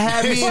me. That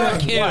had me.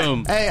 Fuck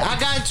him. Hey, I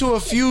got into a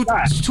few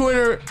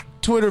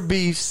Twitter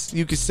beefs,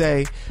 you could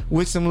say,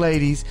 with some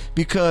ladies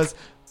because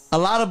a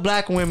lot of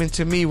black women,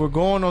 to me, were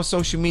going on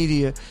social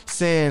media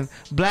saying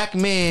black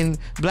men,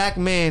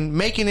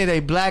 making it a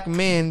black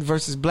men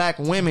versus black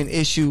women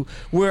issue,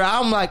 where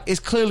I'm like, it's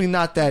clearly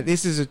not that.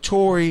 This is a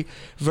Tory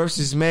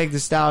versus Meg Thee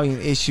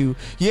Stallion issue.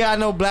 Yeah, I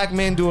know black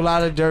men do a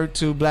lot of dirt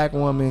to black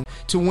women,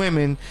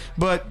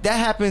 but that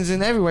happens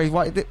in everywhere.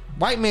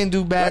 White men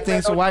do bad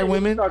things to white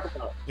women.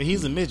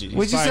 He's a midget.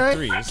 What'd you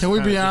say? Can we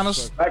be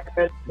honest?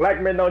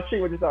 Black men don't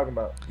cheat. What you talking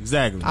about?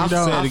 Exactly. I'll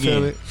say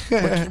it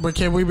again. But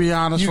can we be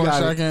honest for a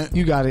second?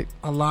 You got it.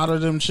 A lot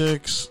of them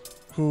chicks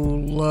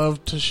who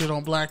love to shit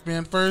on black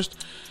men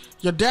first,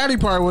 your daddy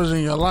part was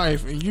in your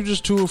life, and you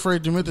just too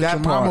afraid to admit that your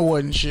mama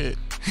wasn't shit.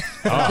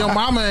 Your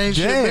mama ain't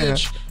shit,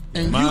 bitch.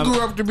 And you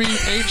grew up to be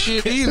ain't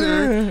shit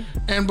either.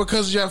 And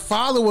because your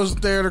father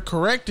wasn't there to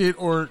correct it,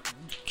 or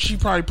she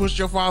probably pushed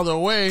your father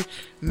away,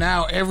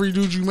 now every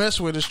dude you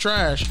mess with is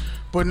trash.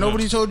 But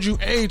nobody told you,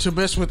 A, to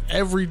mess with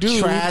every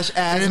dude. Trash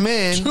ass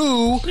men.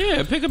 2,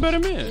 pick a better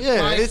man.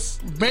 Yeah, like,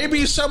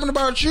 maybe it's something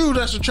about you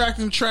that's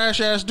attracting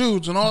trash ass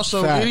dudes. And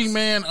also, any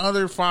man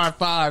under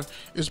 5'5"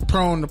 is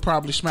prone to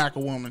probably smack a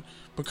woman.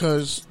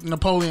 because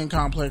Napoleon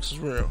complex is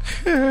real.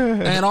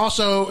 And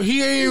also,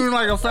 he ain't even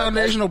like a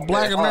foundational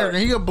black American.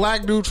 He a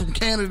black dude from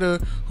Canada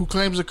who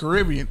claims a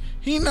Caribbean.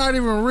 He not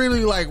even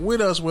really like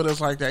with us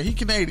like that. He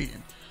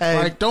Canadian. Hey.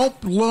 Like,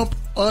 don't lump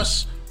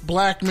us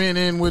black men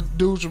in with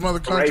dudes from other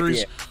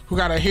countries who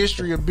got a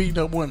history of beating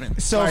up women.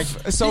 So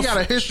he got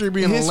a history of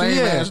being a lame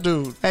ass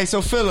dude. Hey,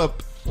 so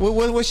Philip,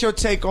 what's your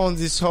take on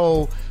this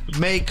whole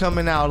Meg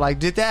coming out? Like,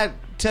 did that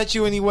touch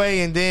you anyway?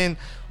 And then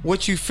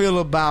what you feel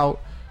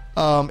about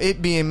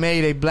it being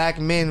made a black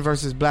men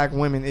versus black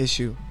women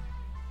issue?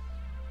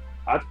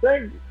 I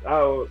think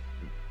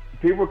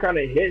people were kind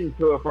of hitting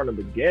to it from the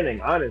beginning,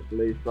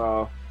 honestly.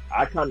 So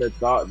I kind of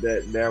thought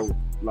that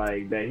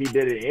he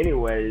did it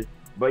anyways.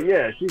 But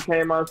yeah, she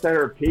came on, said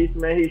her piece,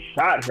 man. He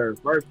shot her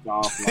first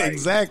off. Like,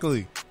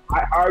 Exactly.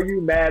 how are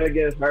you mad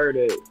against her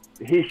that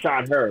he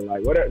shot her?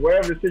 Like,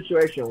 whatever the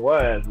situation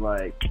was,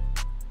 like,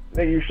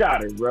 nigga, you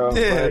shot her, bro.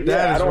 Yeah, but,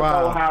 that I is don't know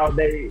wild. how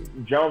they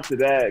jumped to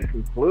that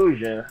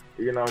conclusion.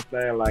 You know what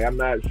I'm saying? Like, I'm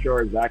not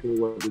sure exactly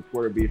what the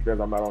Twitter beef is.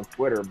 I'm not on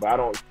Twitter, but I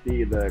don't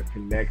see the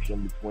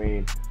connection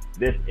between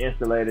this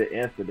insulated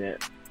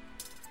incident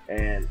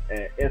and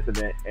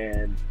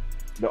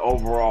the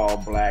overall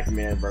black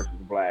men versus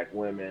black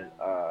women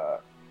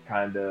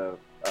kind of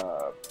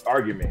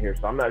argument here.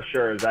 So I'm not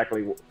sure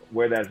exactly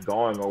where that's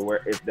going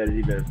or if that is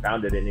even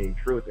founded in any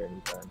truth or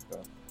anything.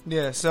 So.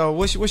 Yeah. So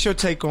what's your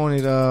take on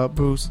it,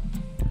 Bruce?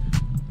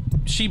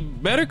 She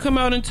better come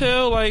out and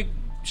tell, like,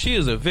 she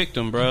is a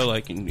victim, bro,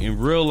 like in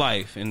real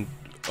life, and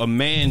a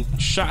man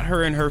shot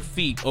her in her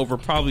feet over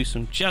probably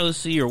some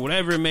jealousy or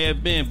whatever it may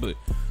have been. But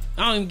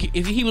I don't even,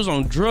 if he was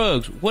on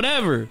drugs,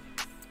 whatever,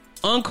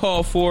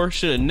 uncalled for,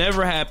 should have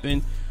never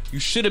happened. You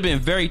should have been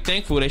very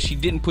thankful that she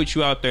didn't put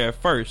you out there at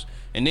first.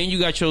 And then you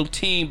got your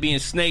team being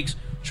snakes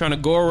trying to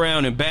go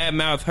around and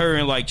badmouth her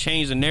and like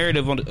change the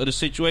narrative of the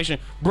situation.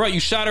 Bro, you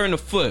shot her in the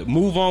foot.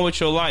 Move on with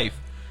your life.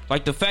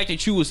 Like, the fact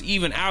that you was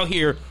even out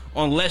here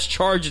on less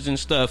charges and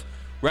stuff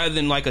rather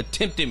than like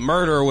attempted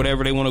murder or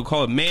whatever they want to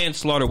call it,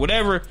 manslaughter,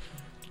 whatever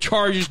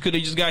charges could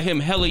have just got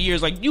him hella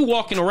years. Like, you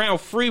walking around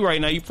free right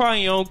now. You probably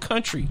in your own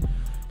country.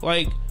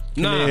 Like,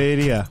 nah.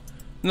 Yeah.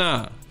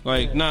 Nah.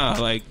 Like, nah.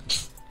 Like,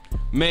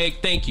 Meg,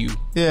 thank you.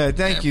 Yeah,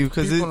 thank you,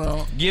 because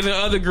Giving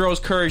other girls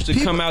courage to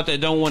come out that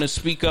don't want to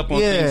speak up on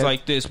things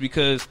like this,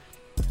 because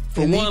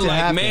for one, like,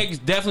 happen. Meg's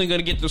definitely going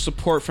to get the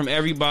support from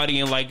everybody,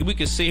 and like, we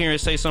could sit here and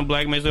say some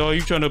black man say, oh,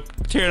 you trying to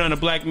tear down a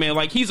black man.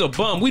 Like, he's a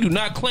bum. We do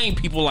not claim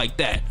people like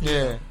that.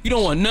 Yeah. You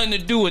don't want nothing to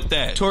do with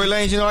that. Tory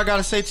Lanez, you know what I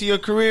gotta say to your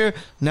career?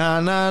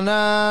 Nah, nah,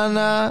 nah,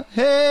 nah.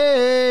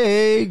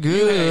 Hey,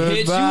 goodbye.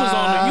 Hits, you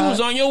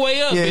was on your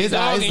way up, Yeah, big his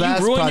dog, and last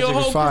you ruined your project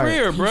was whole fire.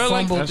 career, bro.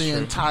 Like, Fumbled the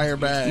entire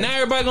bag. now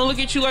everybody gonna look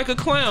at you like a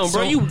clown,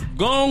 bro. You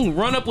gon'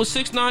 run up with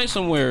 6ix9ine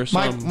somewhere or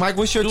something. Mike,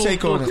 what's your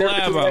take on it? collab That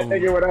album.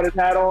 nigga without his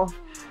hat on?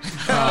 You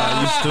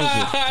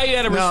stupid. He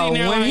had a receipt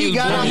there when like he was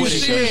got born on You with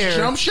his it. see his chair.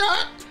 jump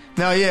shot?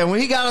 No, yeah, when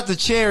he got out the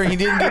chair and he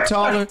didn't get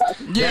taller,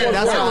 Yeah,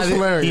 that's that how was it-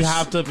 hilarious. He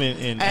hopped up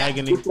in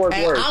agony. Which one's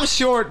And worse? I'm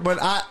short, but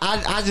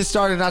I just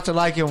started not to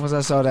like him once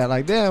I saw that.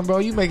 Like, damn, bro,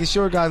 you making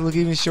short guys look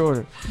even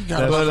shorter. He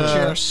got But, off the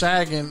chair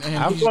sagging,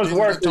 and Which one's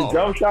worse, his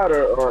jump shot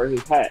or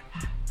his hat?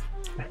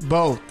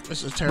 Both.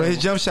 This is But terrible. his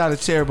jump shot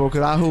is terrible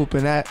because I hoop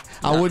and that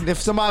I wouldn't. If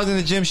somebody was in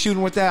the gym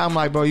shooting with that, I'm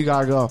like, bro, you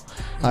gotta go.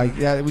 Like,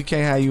 yeah, we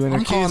can't have you in there.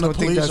 I'm calling Kids the gonna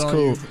think police that's on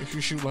cool. you if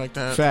you shoot like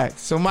that. Fact.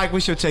 So, Mike,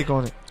 what's your take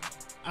on it?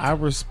 I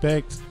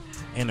respect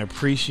and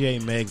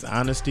appreciate Meg's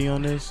honesty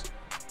on this,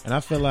 and I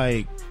feel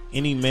like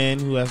any man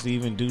who has to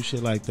even do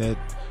shit like that,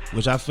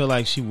 which I feel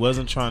like she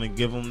wasn't trying to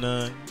give him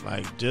none,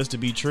 like, just to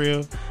be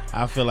trill,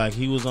 I feel like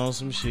he was on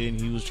some shit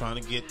and he was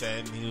trying to get that,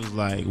 and he was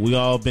like, we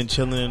all been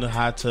chilling in the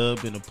hot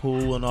tub, in the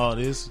pool and all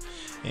this,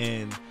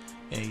 and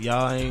you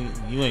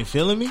ain't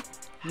feeling me?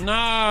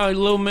 Nah,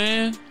 little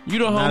man. You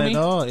the Not homie. at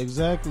all.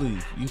 Exactly.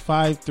 You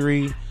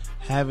 5'3",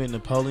 having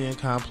Napoleon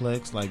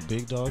complex, like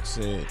Big Dog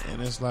said,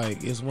 and it's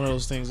like, it's one of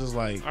those things. It's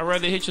like, I'd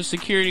rather hit your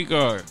security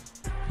guard.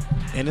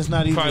 and it's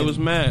not even. Probably was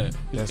mad.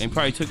 That's- And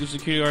probably took the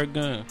security guard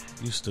gun.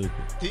 You stupid.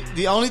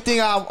 The only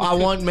thing I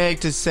want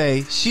Meg to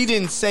say, she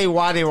didn't say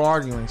why they were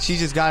arguing. She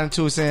just got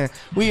into it saying,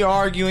 we are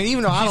arguing,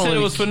 even though I She don't said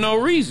really it was for no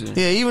reason.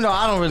 Yeah, even though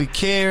I don't really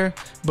care,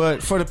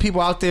 but for the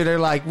people out there, they're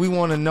like, we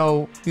want to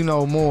know,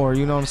 more.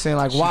 You know what I'm saying?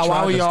 Like, why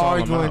tried were to y'all stall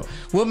him arguing? out.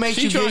 What makes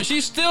you get?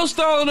 She's still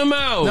stalling him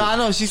out. No, I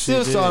know she's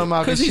still did. starting him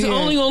out Because he's she ain't-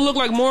 only gonna look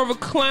like more of a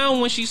clown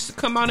when she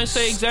come out and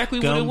say exactly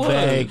what it was.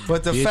 Scumbag.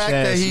 But the Bitch fact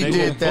that ass he nigga.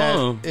 did that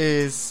Bum.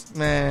 is,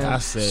 man, I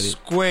said it.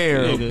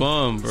 square. He a Nigga.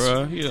 bum,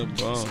 bro. He a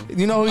bum.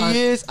 You know who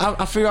he is?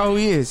 I figure out who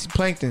he is. He's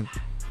Plankton.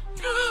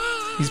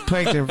 He's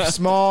Plankton.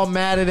 Small,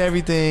 mad at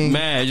everything.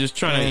 Mad, just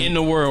trying to end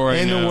the world right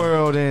in now. the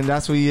world, and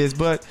that's what he is.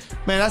 But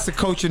man, that's the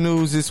culture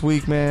news this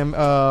week, man.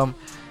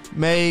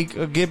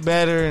 Meg, get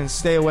better and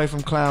stay away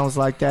from clowns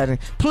like that. And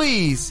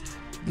please,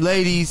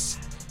 ladies,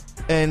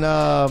 and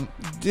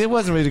it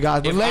wasn't really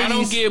guys, but If ladies. I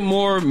don't get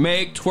more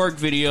Meg twerk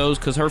videos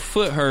because her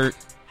foot hurt,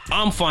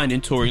 I'm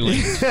finding Tory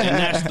Lanez, and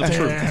that's the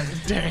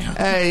truth. Damn.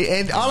 Hey,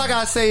 and all I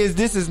gotta say is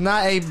this is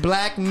not a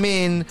black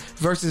men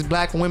versus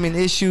black women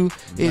issue.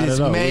 It Not is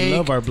at all. We Meg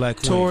love our black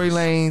Tory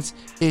queens.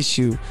 Lanez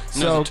issue. So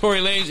So it's a Tory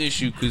Lanez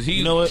issue because he's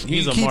You know what?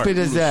 He's a keep mark. it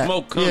as that.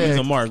 Smoke coming. Yeah. He's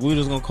a mark. We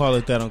just gonna call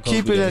it that on Kobe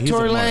Keep it Day. at He's a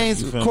Tory mark.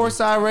 Lanez, You feel me?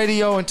 Courtside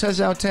Radio, and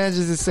Touchdown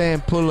Tangents is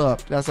saying pull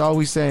up. That's all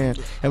we saying,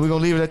 and we're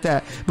gonna leave it at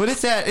that. But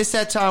it's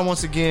that time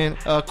once again.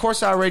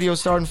 Courtside Radio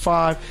starting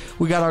 5.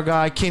 We got our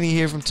guy Kenny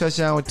here from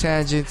Touchdown with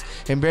Tangents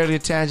and Barely a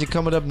Tangent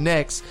coming up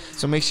next.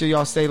 So make sure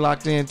y'all stay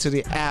locked in to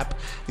the app,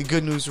 the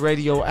Good News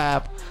Radio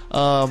app.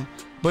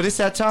 But it's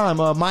that time.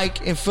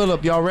 Mike and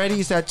Phillip, y'all ready?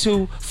 It's that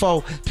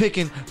 2-4 pick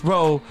and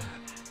roll.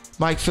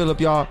 Mike, Phillip,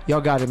 y'all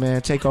got it,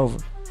 man. Take over.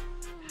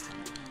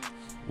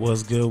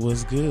 What's good?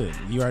 What's good?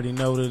 You already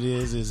know what it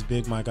is. It's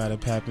Big Mike out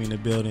of Pappy in the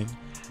building.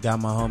 Got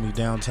my homie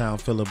downtown,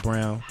 Phillip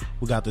Brown.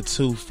 We got the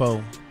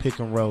 2-4 pick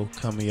and roll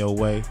coming your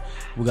way.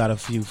 We got a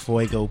few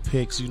Fuego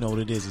picks. You know what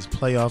it is. It's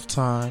playoff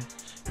time.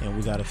 And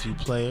we got a few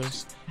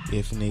players,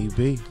 if need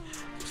be.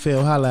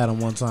 Phil, holla at him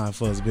one time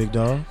for us, big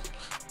dog.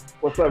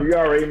 What's up? You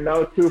already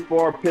know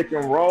 2-4 pick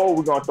and roll.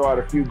 We're gonna throw out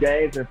a few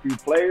games and a few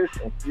players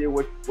and see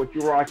what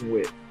you're rocking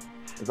with.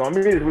 It's on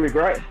me this week,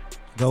 right?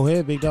 Go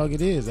ahead, big dog.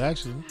 It is,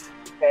 actually.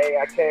 Hey,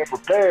 I came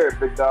prepared,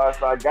 big dog,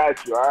 so I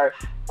got you. All right.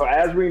 So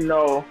as we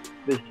know,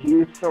 the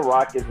Houston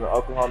Rockets and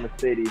Oklahoma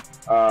City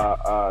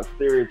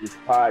series is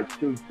tied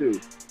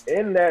 2-2.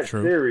 In that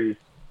True. series,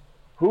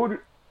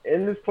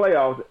 in this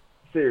playoff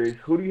series,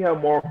 who do you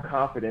have more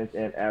confidence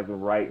in as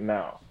of right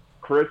now?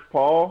 Chris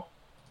Paul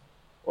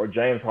or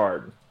James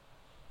Harden?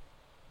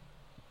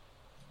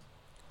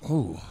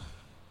 Ooh.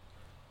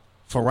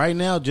 For right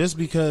now, just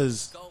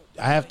because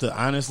I have to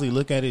honestly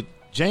look at it,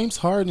 James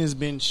Harden has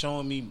been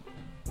showing me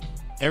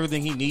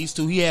everything he needs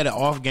to. He had an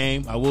off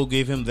game. I will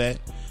give him that.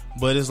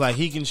 But it's like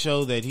he can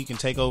show that he can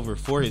take over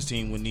for his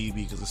team when need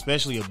be, because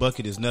especially a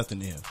bucket is nothing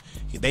to him.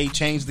 They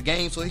changed the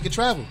game so he could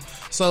travel.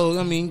 So,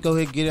 I mean, go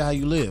ahead and get it how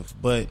you live.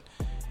 But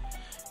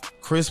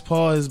Chris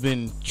Paul has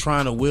been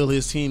trying to will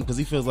his team because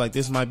he feels like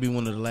this might be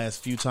one of the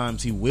last few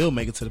times he will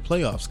make it to the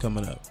playoffs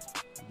coming up.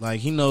 Like,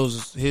 he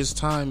knows his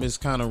time is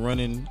kind of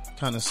running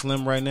kind of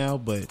slim right now,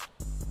 but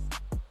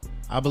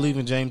I believe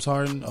in James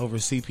Harden over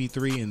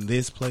CP3 in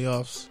this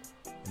playoffs,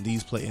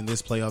 in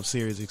this playoff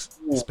series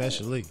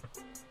especially.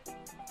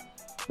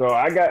 So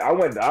I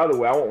went the other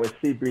way. I went with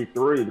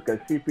CP3 because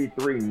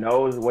CP3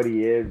 knows what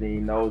he is and he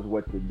knows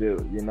what to do,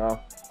 you know?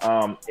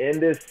 In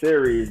this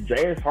series,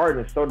 James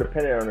Harden is so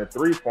dependent on the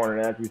three-pointer,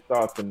 and as we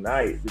saw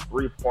tonight, the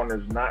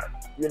three-pointer's not,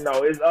 you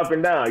know, it's up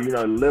and down. You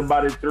know, live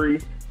by the three,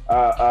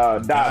 die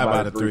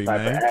by the three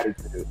type of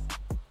attitude.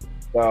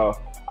 So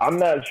I'm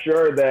not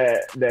sure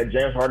that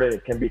James Harden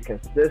can be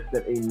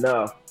consistent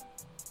enough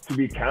to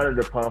be counted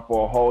upon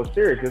for a whole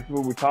series. This is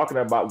what we're talking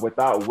about.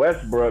 Without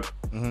Westbrook,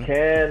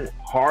 can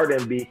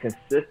Harden be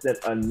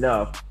consistent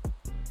enough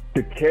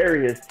to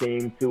carry his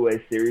team to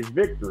a series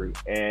victory?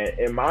 And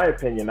in my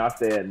opinion, I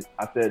said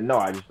no.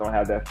 I just don't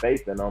have that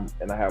faith in him,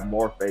 and I have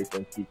more faith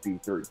in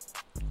CP3.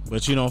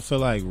 But you don't feel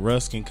like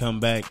Russ can come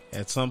back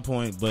at some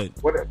point? But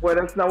well,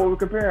 that's not what we're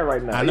comparing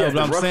right now. I know, Yeah,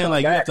 but I'm Russ saying, come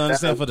like, you have back, to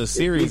understand for the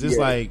series, it's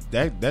yeah. like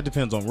that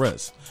depends on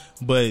Russ.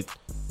 But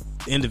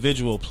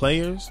individual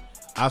players,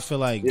 I feel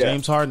like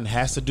James Harden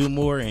has to do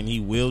more, and he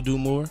will do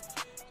more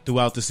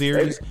throughout the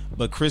series.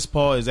 But Chris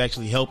Paul is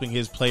actually helping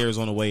his players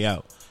on the way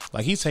out.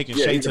 Like, he's taking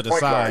Shea he's to a the point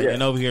side guard,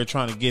 and over here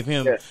trying to give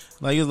him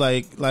like, it's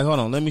like hold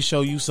on, let me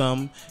show you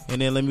something,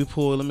 and then let me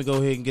go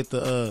ahead and get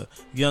the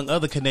young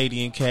other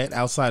Canadian cat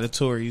outside of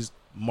Tory's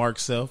Mark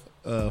Self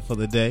for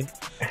the day.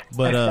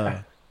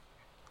 But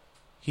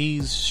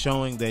he's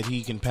showing that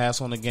he can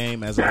pass on the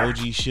game as an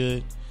OG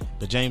should.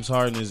 But James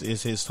Harden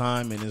is his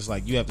time, and it's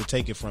like you have to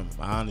take it from him.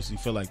 I honestly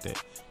feel like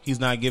that. He's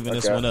not giving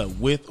this one up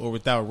with or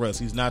without Russ.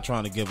 He's not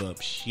trying to give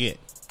up shit.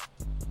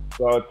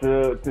 So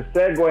to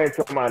segue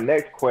into my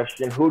next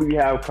question, who do you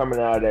have coming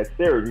out of that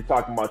series? You're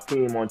talking about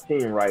team on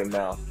team right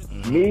now.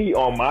 Me,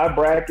 on my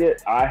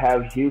bracket, I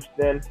have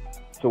Houston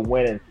to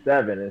win in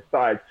 7. It's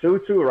tied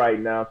 2-2 right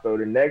now. So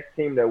the next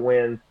team that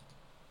wins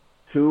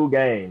 2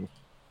 games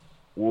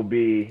will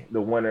be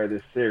the winner of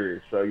this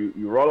series. So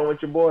you rolling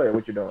with your boy, or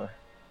what you doing?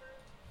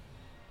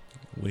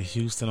 With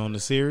Houston on the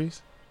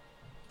series?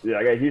 Yeah,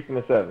 I got Houston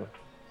to 7.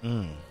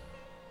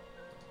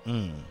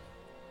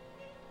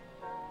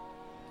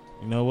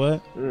 You know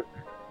what?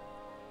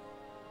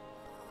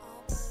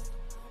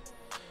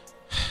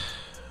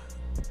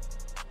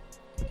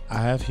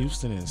 I have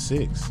Houston in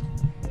 6.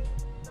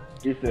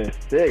 Houston is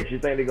 6. You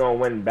think they're going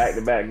to win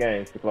back-to-back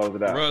games to close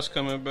it out? Russ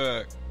coming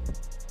back.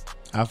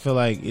 I feel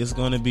like it's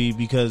going to be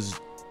because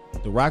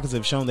the Rockets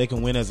have shown they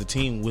can win as a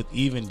team with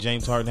even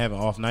James Harden having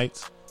off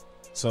nights.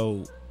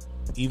 So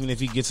even if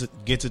he gets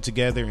it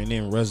together and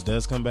then Russ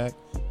does come back,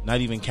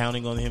 not even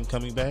counting on him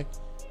coming back,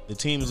 the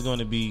team is going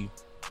to be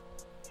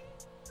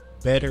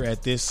better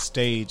at this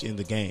stage in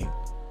the game.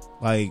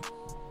 Like,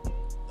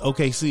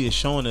 OKC is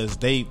showing us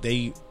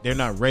they're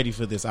not ready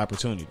for this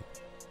opportunity.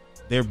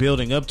 They're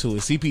building up to it.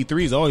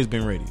 CP3's always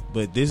been ready,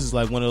 but this is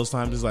like one of those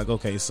times. It's like,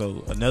 okay,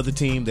 so another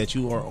team that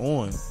you are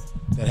on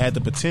that had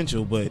the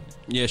potential, but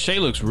Yeah, Shea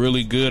looks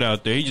really good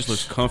out there. He just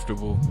looks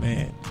comfortable.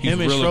 man, He's him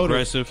and real Schroeder,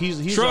 aggressive. He's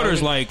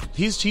Schroeder's already- like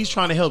he's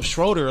trying to help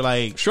Schroeder.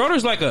 Like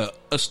Schroeder's like a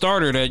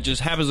starter that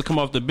just happens to come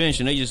off the bench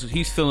and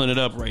he's filling it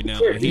up right now.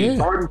 Yeah, he's He- a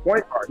starting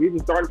point guard. He's a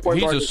starting point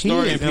He's guard. a he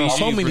starting is on PG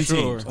so many for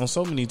sure. teams, on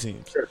so many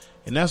teams, Sure.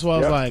 and that's why I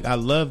was Yep. like, I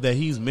love that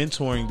he's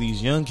mentoring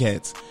these young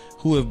cats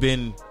who have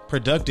been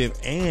productive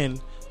and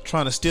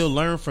trying to still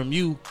learn from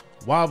you.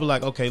 While we're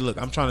like, okay, look,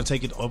 I'm trying to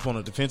take it up on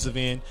the defensive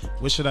end.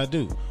 What should I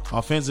do?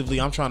 Offensively,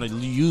 I'm trying to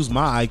use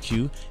my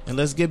IQ and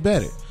let's get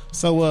better.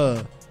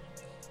 So,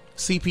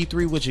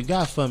 CP3, what you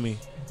got for me?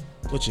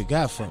 What you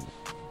got for me?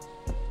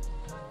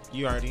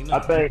 You already know. I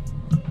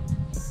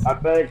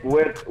think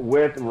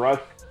with Russ,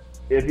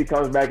 if he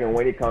comes back and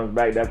when he comes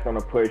back, that's going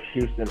to push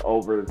Houston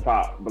over the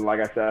top. But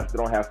like I said, I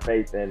still don't have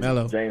faith in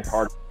Melo. James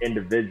Harden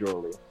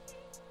individually.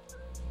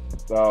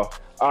 So,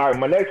 all right,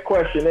 my next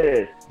question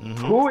is,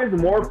 who is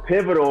more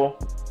pivotal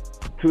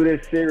to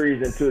this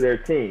series and to their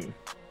team?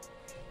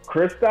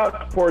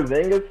 Kristaps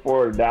Porzingis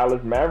for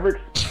Dallas Mavericks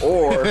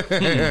or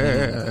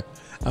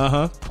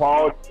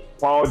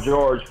Paul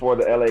George for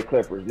the LA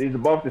Clippers? These are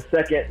both the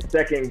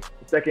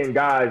second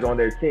guys on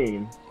their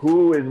team.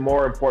 Who is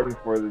more important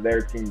for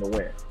their team to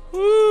win?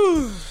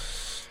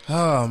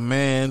 Oh,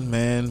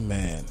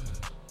 man.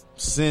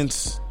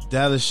 Since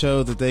Dallas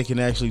showed that they can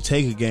actually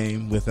take a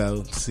game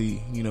without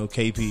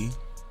KP,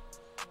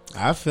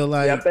 I feel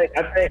like I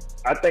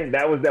think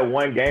that was that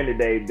one game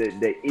that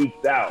they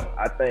eked out.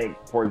 I think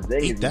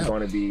Porzingis is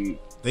going to be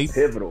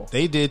pivotal.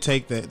 They did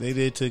take that. They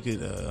did took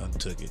it.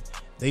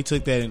 They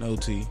took that in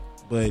OT.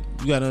 But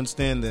you got to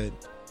understand that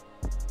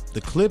the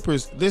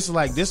Clippers. This is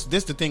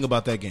the thing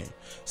about that game.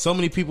 So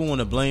many people want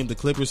to blame the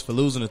Clippers for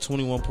losing a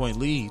 21-point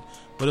lead,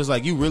 but it's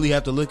like you really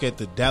have to look at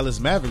the Dallas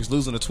Mavericks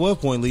losing a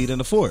 12-point lead in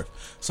the fourth.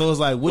 So it's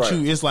like what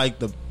you. It's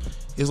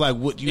like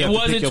what you have to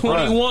pick your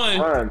pride. It wasn't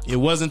 21. It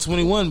wasn't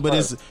 21,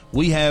 but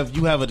you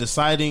have a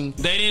deciding.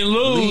 They didn't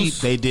lose. Lead.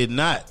 They did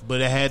not, but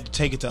it had to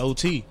take it to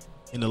OT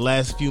in the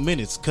last few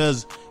minutes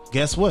because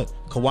guess what?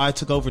 Kawhi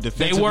took over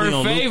defensively. They weren't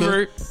on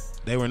favored. Luka.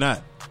 They were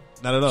not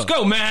at all. Let's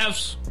go,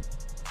 Mavs.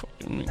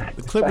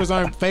 The Clippers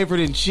aren't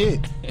favored in shit,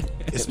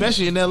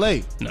 especially in LA.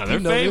 No, they're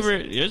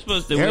favorite. You're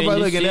supposed to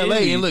Everybody win look at LA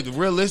and look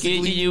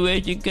realistically. Get you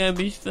what you can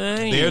be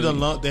saying. Their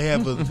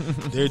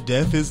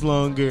depth is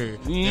longer.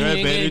 They're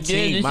a better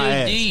team. My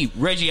ass. Deep.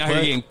 Reggie out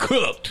here getting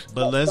cooked.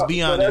 But let's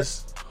be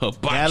honest.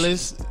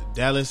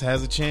 Dallas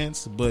has a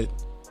chance, but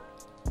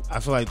I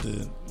feel like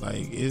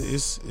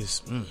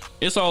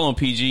it's all on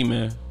PG,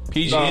 man.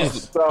 PG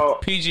is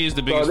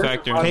the biggest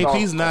factor.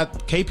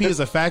 KP is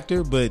a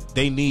factor, but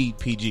they need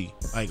PG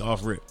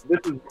off rip. This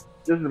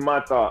is my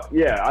thought.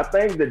 Yeah, I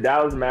think the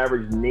Dallas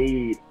Mavericks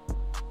need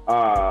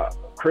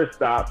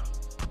Kristaps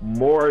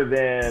more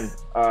than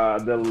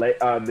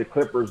the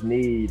Clippers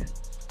need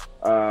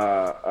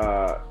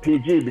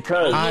PG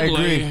because I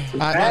agree.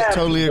 I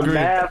totally agree.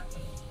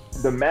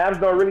 The Mavs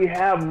don't really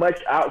have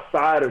much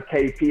outside of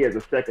KP as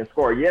a second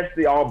scorer. Yes,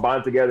 they all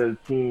bond together as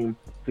a team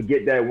to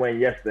get that win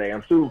yesterday.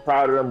 I'm super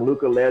proud of them.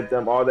 Luka led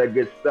them, all that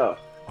good stuff.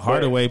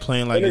 Hardaway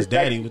playing like his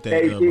daddy with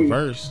that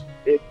reverse.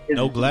 It's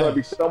no glass. going to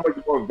be so much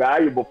more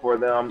valuable for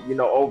them,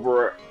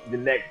 over the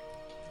next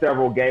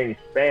several game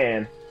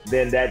span.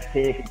 Then that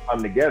team can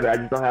come together. I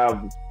just don't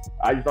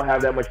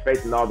have that much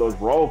faith in all those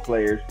role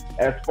players.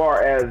 As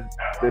far as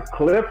the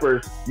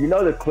Clippers,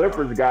 the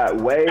Clippers got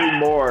way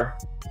more.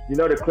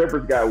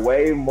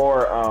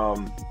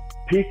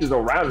 Pieces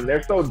around them.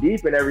 They're so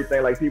deep in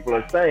everything, like people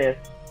are saying,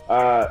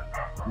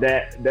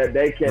 that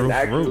they can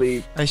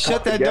actually. Hey,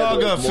 shut that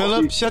dog up,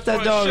 Philip. Shut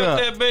that dog up.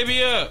 Shut that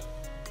baby up.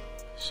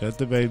 Shut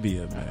the baby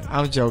up, man.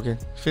 I'm joking.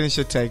 Finish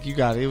your take. You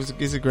got it.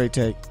 It's a great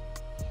take.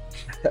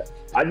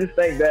 I just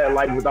think that,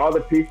 with all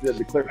the pieces that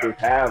the Clippers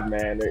have,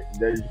 man,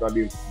 they're just gonna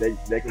be.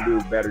 They can do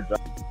a better job.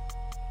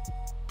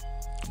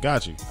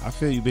 Got you. I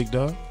feel you, big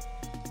dog.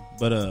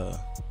 But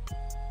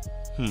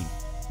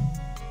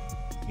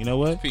you know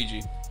what?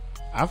 PG.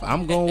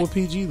 I'm going with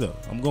PG though.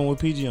 I'm going with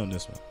PG on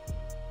this one.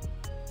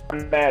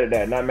 I'm mad at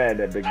that. Not mad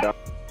at that, big dog.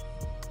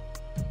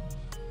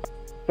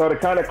 So to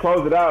kind of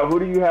close it out, who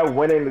do you have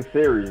winning the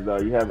series, though?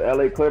 You have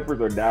LA Clippers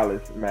or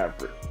Dallas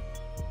Mavericks?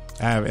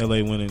 I have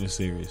LA winning the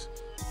series.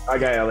 I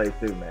got LA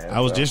too, man. I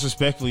was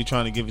disrespectfully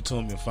trying to give it to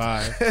him in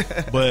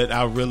 5, but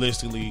I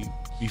realistically,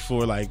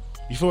 before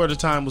the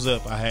time was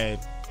up, I had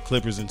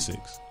Clippers in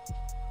 6.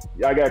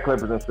 Yeah, I got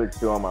Clippers in 6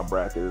 too on my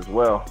bracket as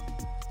well.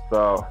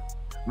 So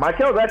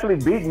Michael's actually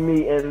beating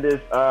me in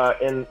this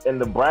in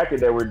the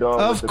bracket that we're doing.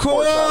 Of with the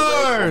course,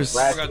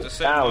 I forgot to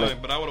say mine,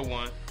 but I would have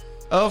won.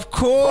 Of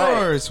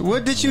course. Right.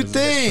 What did you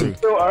think? It's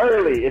still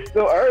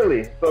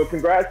early. So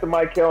congrats to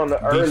Michael on the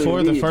early.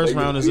 Before the first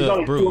round is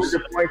up, Bruce.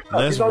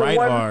 Let's write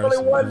ours.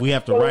 We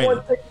have to write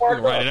it.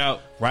 Write it out.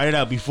 Write it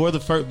out before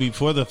the first series.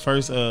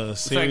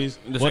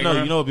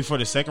 Before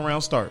the second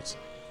round starts,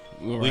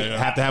 we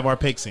have to have our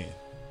picks in.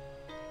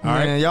 All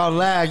Man, right, y'all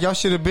lagged. Y'all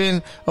should have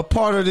been a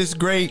part of this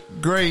great.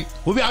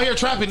 We'll be out here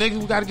trapping, nigga.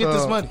 We got to get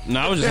this money. No,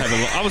 I was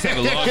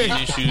having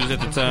login issues at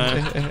the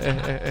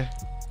time.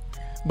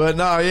 But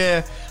no,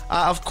 yeah,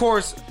 of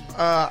course,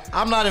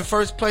 I'm not in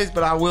first place,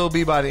 but I will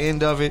be by the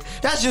end of it.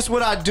 That's just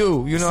what I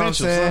do. You know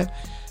Essential, what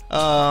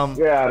I'm saying?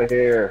 Get out of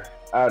here.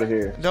 Out of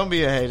here. Don't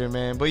be a hater,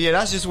 man. But yeah,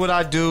 that's just what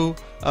I do,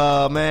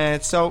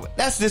 man. So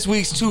that's this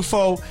week's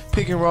 2-4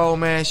 pick and roll,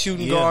 man.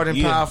 Shooting guard and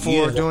power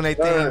forward, doing their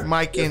thing.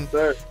 Mike and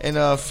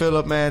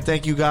Philip, man.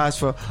 Thank you guys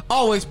for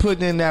always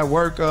putting in that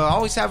work.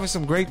 Always having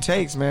some great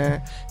takes,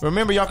 man.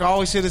 Remember, y'all can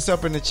always hit us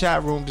up in the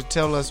chat room to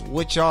tell us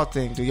what y'all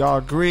think. Do y'all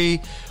agree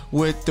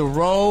with the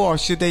roll, or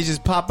should they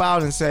just pop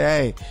out and say,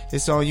 hey,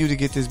 it's on you to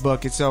get this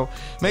bucket? So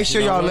make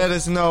sure y'all let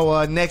us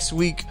know next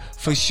week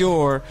for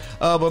sure.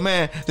 But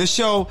man, the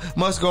show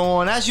must go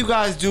on. As you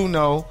guys do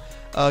know,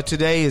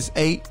 today is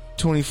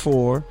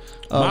 8/24.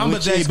 Mamba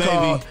which Day, is baby.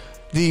 called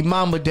the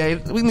Mamba Day.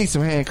 We need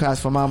some hand claps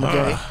for Mamba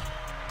Day.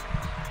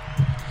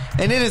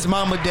 And it is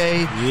Mamba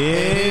Day. Yeah.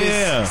 And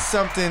it is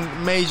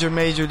something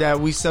major that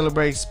we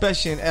celebrate,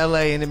 especially in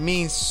LA, and it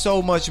means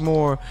so much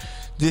more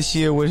this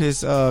year with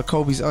his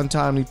Kobe's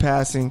untimely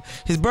passing.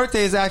 His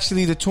birthday is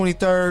actually the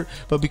 23rd,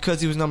 but because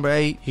he was number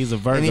 8, He's a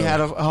Virgo. and he had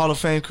a Hall of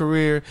Fame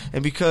career,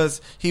 and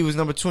because he was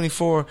number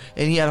 24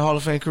 and he had a Hall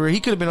of Fame career, he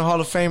could have been a Hall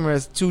of Famer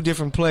as 2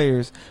 different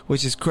players,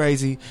 which is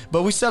crazy.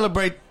 But we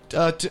celebrate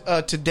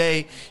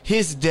today,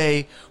 his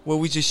day, where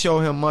we just show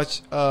him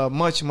much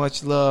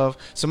love.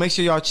 So make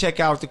sure y'all check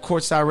out the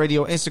Courtside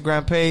Radio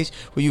Instagram page,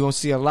 where you're gonna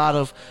see a lot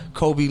of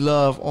Kobe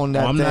love on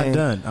that. I'm thing. not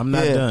done. I'm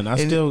not done.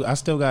 I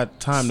still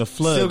got time to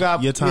flood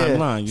your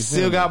timeline. You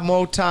still got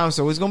more time,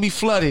 so it's gonna be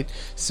flooded.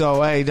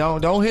 So hey,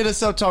 don't hit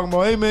us up talking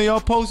about, hey man, y'all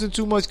posting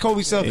too much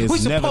Kobe stuff. It's We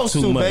never supposed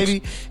too to, much. baby.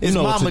 It's You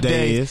know what Mama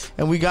today Day, is.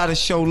 and we gotta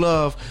show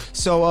love.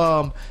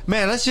 So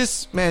man,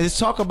 let's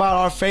talk about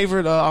our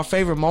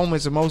favorite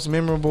moments, the most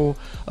memorable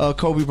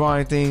Kobe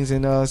Bryant things.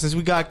 And since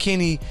we got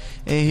Kenny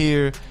in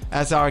here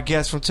as our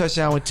guest from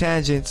Touchdown with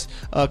Tangents,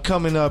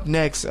 coming up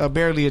next,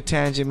 Barely a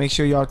Tangent, make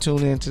sure y'all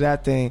tune in to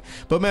that thing.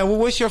 But man,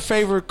 what's your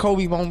favorite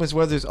Kobe moments,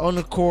 whether it's on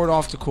the court,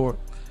 off the court?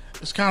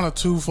 It's kind of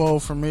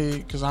twofold for me,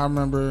 because I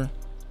remember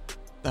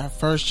that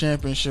first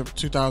championship,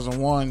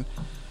 2001,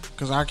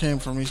 because I came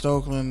from East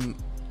Oakland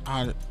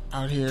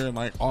out here in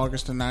like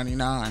August of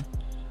 99,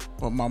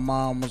 but my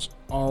mom was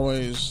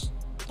always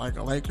like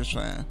a Lakers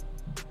fan,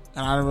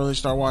 and I didn't really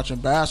start watching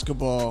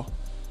basketball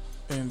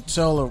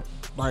until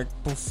like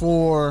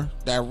before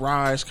that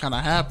rise kind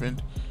of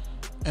happened.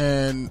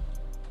 And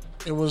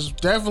it was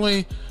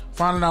definitely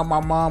finding out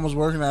my mom was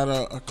working at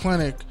a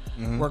clinic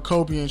where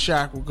Kobe and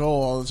Shaq would go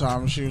all the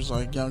time, and she was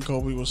like, young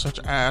Kobe was such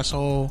an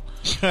asshole,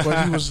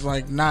 but he was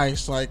like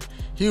nice. Like,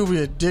 he would be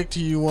a dick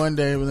to you one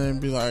day, but then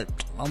be like,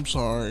 I'm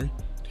sorry,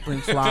 bring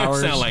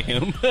flowers. Sound like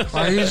him.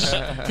 Like, he was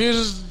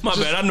just My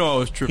bad. I know I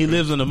was tripping. He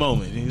lives in the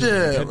moment.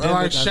 yeah,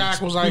 like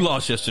Shaq was We like,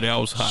 lost yesterday. I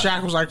was hot.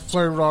 Shaq was like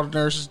flirting with all the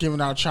nurses,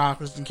 giving out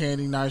chocolates and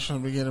candy nice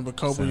from the beginning, but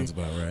Kobe Sounds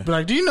about right. be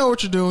like, do you know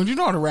what you're doing? Do you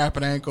know how to wrap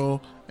an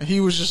ankle? And he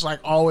was just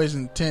like always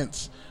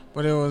intense,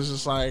 but it was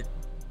just like,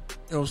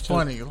 it was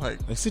funny. Like,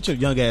 Sit your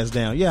young ass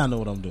down. Yeah, I know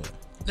what I'm doing.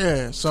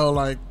 yeah, so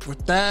like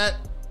with that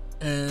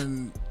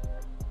and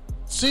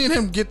seeing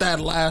him get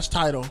that last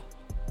title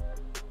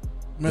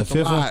meant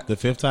a lot. The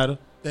fifth title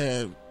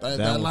That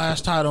one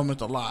last title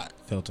meant a lot.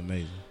 felt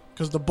amazing.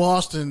 Because the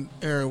Boston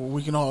era,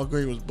 we can all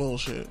agree, was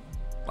bullshit.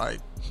 Like,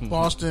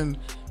 Boston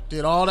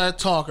did all that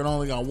talk and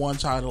only got one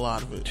title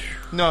out of it.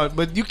 No,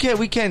 but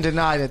we can't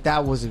deny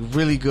that was a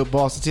really good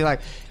Boston team. Like,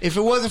 if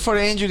it wasn't for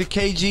the injury to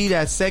KG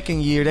that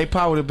second year, they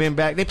probably would have been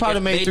back. They probably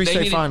made 3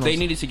 straight finals. They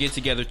needed to get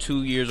together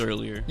 2 years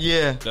earlier.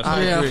 Yeah, That's I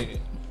what agree.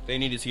 They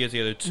needed to get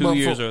together 2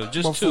 years earlier.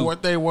 Just but 2. for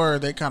what they were,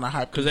 they kind of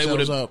hyped 'Cause they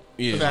themselves would've- up.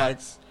 yeah. Like,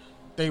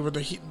 they were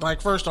the Heat.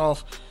 Like, first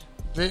off,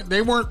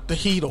 they weren't the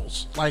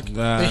Heatles. Like,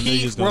 Nah, the I knew you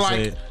Heat was were gonna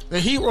say like it. the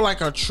Heat were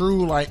like a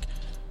true like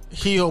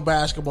heel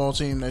basketball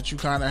team that you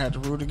kind of had to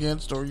root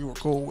against or you were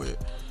cool with.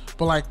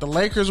 But like the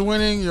Lakers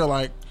winning, you're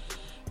like,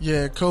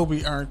 yeah,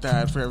 Kobe earned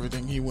that for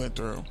everything he went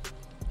through.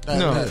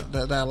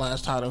 That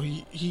last title,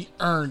 he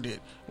earned it.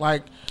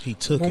 Like, He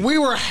took when it. we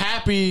were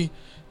happy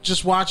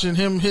just watching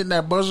him hitting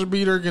that buzzer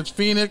beater against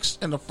Phoenix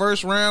in the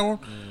first round,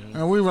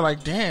 and we were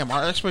like, damn,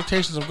 our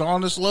expectations have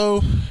gone this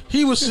low.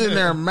 He was sitting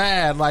there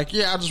mad, like,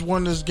 yeah, I just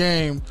won this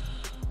game,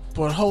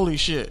 but holy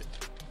shit,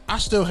 I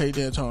still hate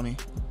D'Antoni.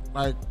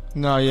 Like,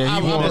 No, yeah,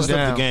 I he won messed up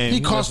down. the game. he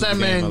He cost messed up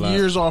that the game a man lot.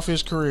 years off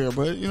his career,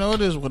 but you know,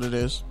 it is what it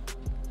is.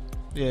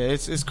 Yeah,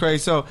 it's crazy.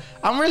 So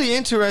I'm really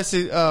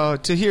interested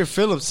to hear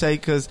Philip's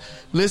take, because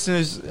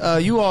listeners,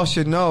 you all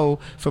should know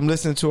from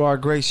listening to our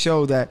great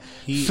show that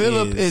He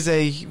Philip is. is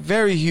a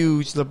very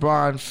huge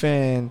LeBron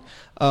fan,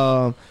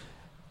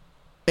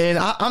 and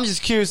I'm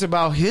just curious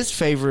about his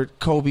favorite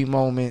Kobe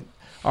moment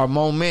or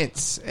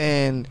moments.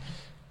 And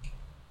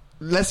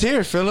let's hear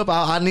it, Philip.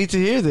 I need to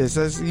hear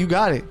this. You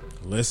got it.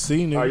 Let's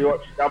see, Y'all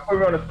nigga. put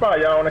me on the spot.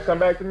 Y'all want to come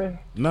back to me?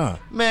 Nah,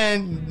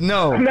 Man,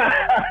 no. No,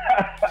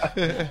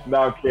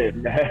 I'm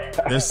kidding, man.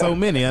 there's so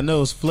many. I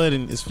know it's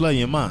flooding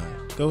your mind.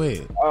 Go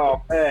ahead.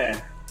 Oh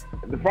man,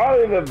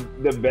 probably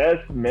the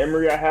best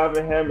memory I have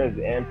of him is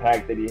the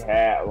impact that he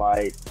had,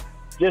 like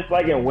just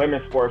like in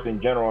women's sports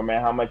in general,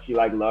 man. How much he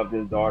like loved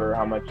his daughter,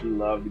 how much he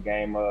loved the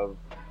game of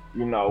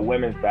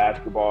women's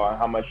basketball and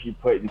how much he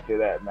put into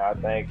that, man.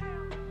 I think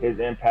his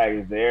impact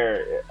is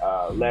there,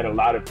 led a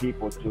lot of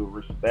people to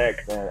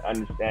respect and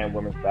understand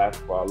women's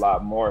basketball a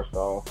lot more.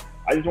 So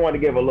I just wanted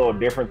to give a little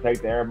different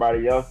take than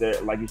everybody else.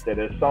 Like you said,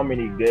 there's so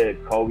many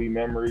good Kobe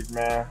memories,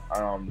 man,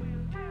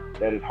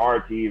 that it's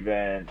hard to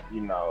even,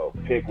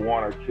 pick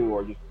one or two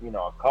or just,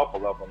 a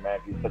couple of them, man.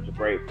 He's such a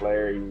great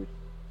player. He's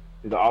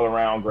an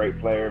all-around great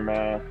player,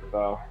 man.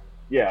 So,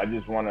 yeah, I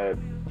just want to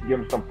give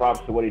him some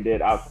props to what he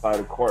did outside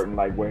the court and,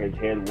 like, where his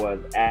head was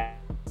at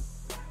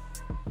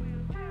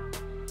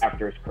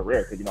after his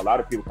career. Because, a lot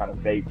of people kind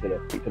of fade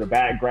to the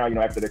background,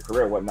 after their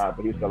career and whatnot.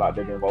 But he was still out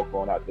there being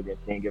vocal and out there being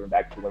team, giving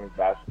back to women's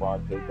basketball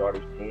and to his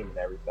daughter's team and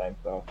everything.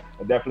 So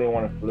I definitely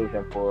want to salute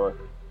him for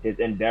his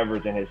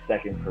endeavors in his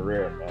second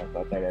career, man.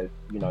 So I think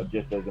that's,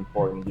 just as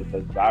important, just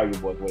as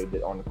valuable as what he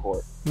did on the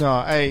court.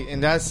 No, hey,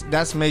 and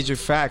that's major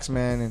facts,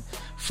 man. And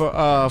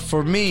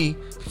for me,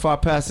 before I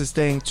pass this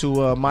thing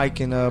to Mike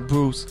and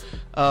Bruce,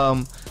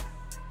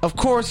 of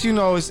course,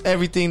 it's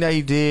everything that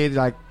he did,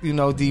 like,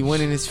 the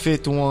winning his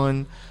fifth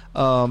one,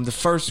 winning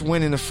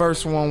the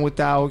first one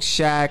without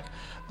Shaq,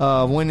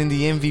 winning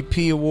the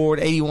MVP award,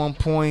 81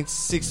 points,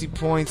 60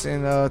 points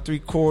in 3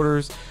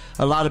 quarters,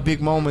 a lot of big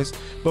moments.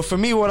 But for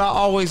me, what I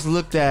always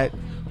looked at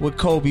with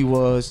Kobe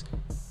was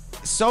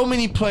so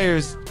many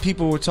players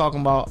people were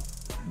talking about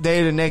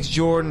they're the next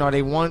Jordan, or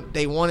they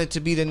wanted to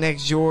be the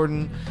next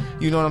Jordan.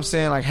 You know what I'm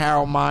saying? Like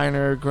Harold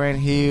Miner, Grant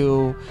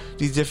Hill,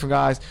 these different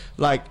guys.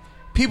 Like,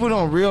 people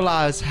don't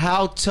realize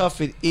how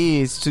tough it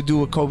is to do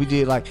what Kobe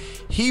did. Like,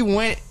 he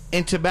went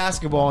into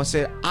basketball and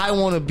said, I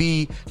want to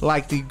be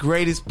like the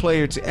greatest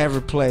player to ever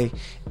play,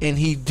 and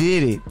he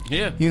did it.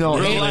 Yeah,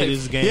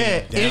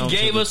 it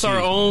gave us our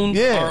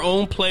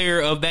own player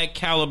of that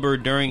caliber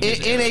during his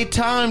in a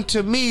time,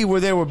 to me,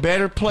 where there were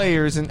better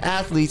players and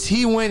athletes.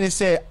 He went and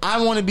said,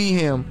 I want to be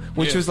him,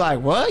 which was like,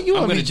 what? You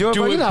want to be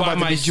Jordan? You're not about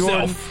to be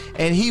Jordan.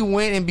 And he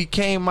went and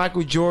became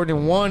Michael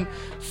Jordan, won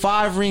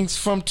 5 rings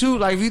from 2.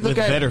 Like, if you look with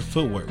at better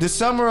footwork, the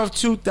summer of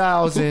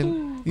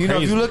 2000.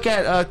 If you look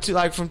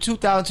at from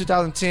 2000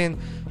 2010,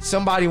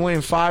 somebody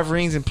winning 5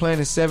 rings and playing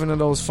in 7 of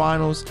those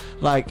finals,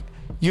 like,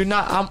 you're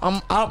not.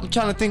 I'm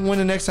trying to think when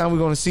the next time we're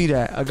going to see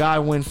that a guy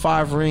win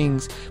 5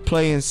 rings,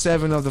 play in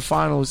 7 of the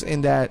finals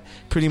in that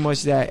pretty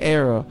much that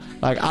era.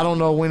 Like, I don't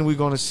know when we're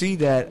going to see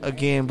that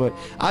again, but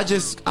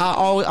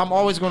I'm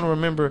always going to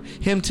remember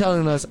him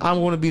telling us,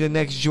 I'm going to be the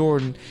next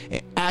Jordan,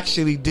 and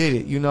actually did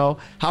it.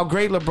 How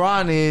great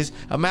LeBron is.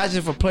 Imagine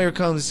if a player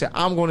comes and says,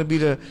 I'm going to be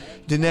the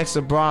next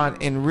LeBron,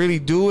 and really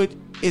do it.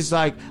 It's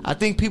like, I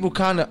think people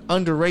kind of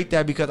underrate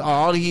that because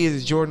all he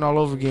is Jordan all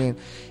over again.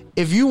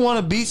 If you want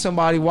to beat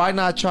somebody, why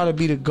not try to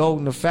be the GOAT?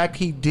 And the fact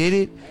he did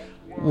it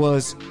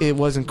was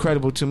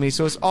incredible to me.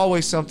 So it's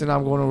always something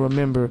I'm going to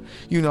remember,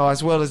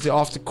 as well as the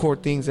off the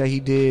court things that he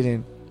did,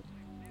 and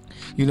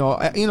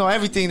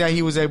everything that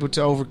he was able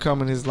to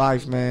overcome in his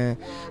life, man.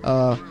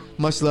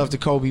 Much love to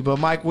Kobe. But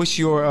Mike, what's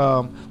your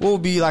what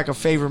would be like a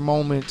favorite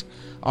moment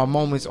or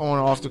moments on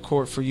or off the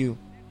court for you,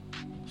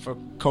 for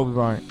Kobe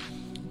Bryant?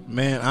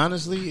 Man,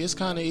 honestly, it's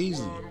kind of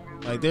easy.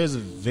 Like, there's a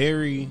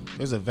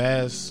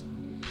vast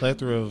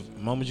plethora of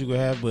moments you could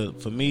have,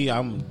 but for me,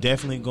 I'm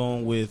definitely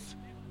going with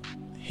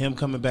him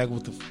coming back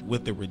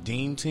with the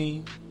Redeem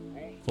team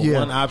for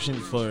one option,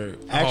 for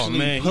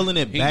actually pulling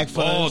it back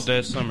for us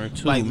that summer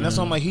too. Like, that's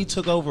why I'm like, he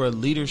took over a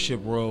leadership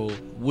role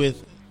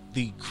with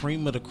the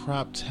cream of the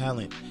crop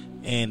talent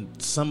and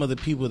some of the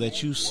people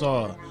that you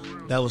saw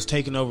that was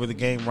taking over the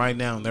game right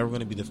now, and they were going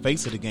to be the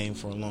face of the game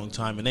for a long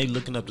time, and they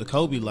looking up to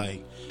Kobe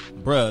like,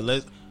 bruh,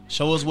 let's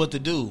show us what to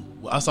do.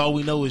 That's all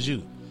we know is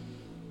you.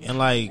 And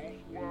like,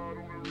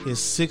 his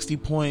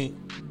 60-point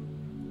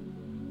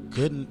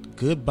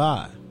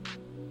goodbye.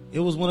 It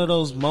was one of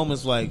those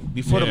moments, like,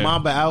 before the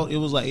Mamba out, it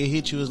was like, it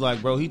hit you. It's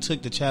like, bro, he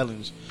took the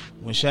challenge.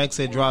 When Shaq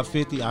said drop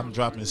 50, I'm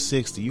dropping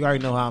 60. You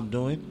already know how I'm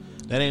doing.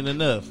 That ain't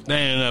enough.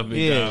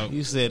 Big dog.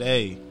 You said,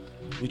 hey,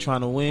 we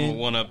trying to win.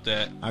 One up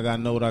that. I got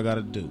to know what I got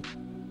to do.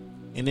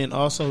 And then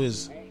also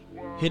his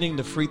hitting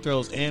the free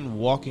throws and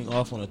walking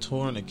off on a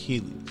torn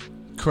Achilles.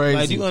 Crazy.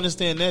 Like, do you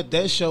understand that?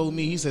 That showed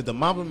me. He said the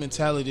Mamba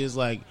mentality is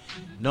like,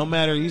 no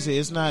matter. He said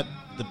it's not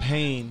the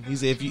pain. He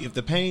said if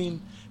the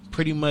pain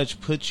pretty much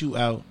puts you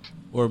out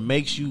or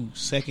makes you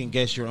second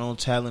guess your own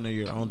talent or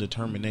your own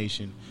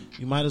determination,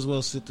 you might as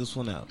well sit this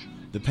one out.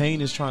 The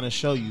pain is trying to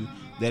show you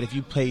that if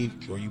you play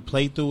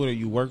through it or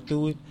you work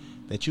through it,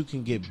 that you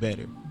can get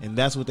better, and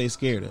that's what they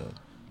scared of.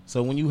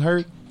 So when you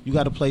hurt, you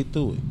got to play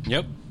through it.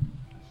 Yep.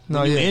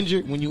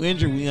 When you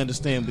injured, we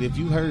understand. But if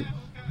you hurt,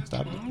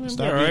 stop being a little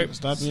bitch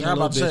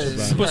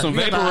about it. Put some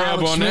vapor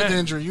rub on that.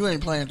 Injury, you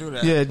ain't playing through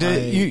that. Yeah,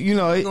 you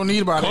don't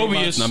need about Kobe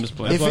is. I'm just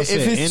playing. If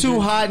it's too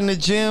hot in the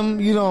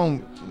gym, you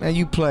don't. Man,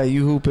 you play.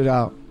 You hoop it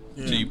out.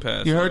 Yeah. So you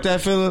pass. You heard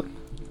that, Philip?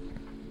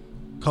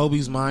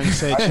 Kobe's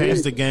mindset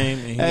changed the game,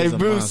 and he's a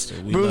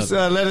monster. Bruce,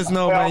 let us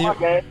know,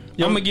 man.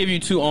 I'm gonna give you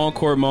 2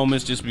 on-court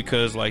moments just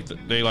because, like,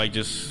 they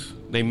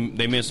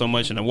meant so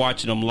much, and I'm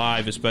watching them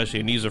live, especially.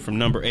 And these are from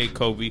number 8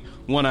 Kobe.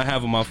 One I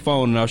have on my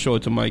phone, and I'll show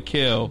it to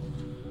Michael.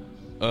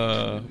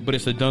 but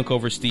it's a dunk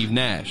over Steve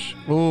Nash.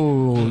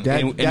 Ooh,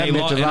 that And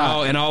meant a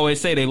lot. and I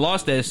always say they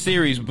lost that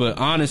series, but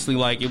honestly,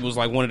 like, it was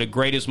like one of the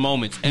greatest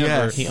moments ever.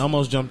 Yes. He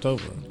almost jumped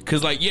over.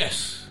 Because, like,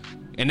 yes.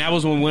 And that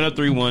was when we went up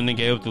 3-1 and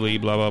gave up the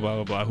lead, blah, blah, blah,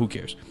 blah, blah. Who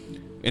cares?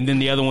 And then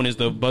the other one is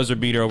the buzzer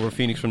beater over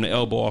Phoenix from the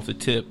elbow off the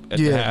tip at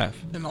the half.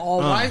 In the all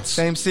whites.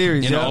 Same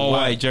series, In yeah. the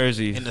all-white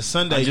jersey. In the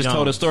Sunday I just Jones.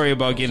 told a story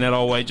about getting that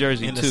all-white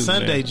jersey, In too. the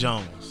Sunday man.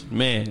 Jones.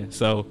 Man,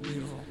 so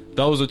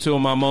those are two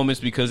of my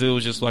moments because it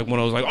was just like when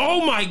I was like,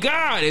 oh, my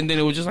God. And then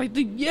it was just like,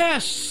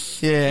 yes.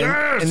 Yeah,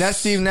 Yes. and that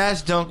Steve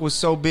Nash dunk was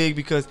so big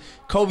because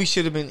Kobe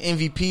should have been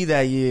MVP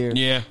that year.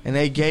 Yeah. And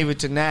they gave it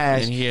to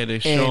Nash. And he had to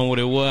And show him what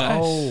it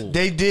was.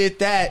 They did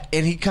that,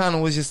 and he kind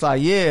of was just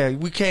like, yeah,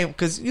 we came.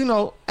 Because, you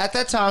know, at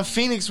that time,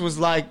 Phoenix was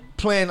like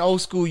playing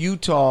old school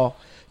Utah.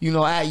 You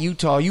know, at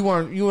Utah, you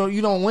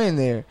don't win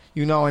there.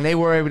 You know, and they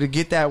were able to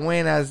get that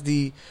win as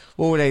the,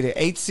 what were they, the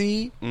 8th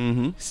seed?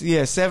 Mm-hmm.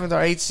 Yeah, 7th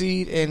or 8th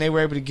seed, and they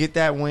were able to get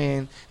that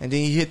win. And then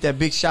he hit that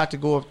big shot to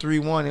go up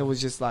 3-1. It was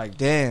just like,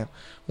 damn.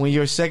 When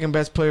your second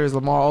best player is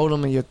Lamar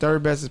Odom and your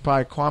third best is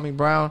probably Kwame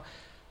Brown,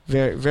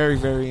 very, very,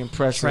 very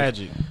impressive.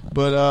 Tragic.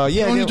 But You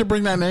yeah, don't need to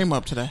bring that name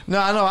up today. no,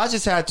 I know. I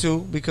just had to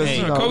because Hey,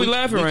 you know. Kobe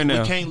laughing right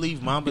now. We can't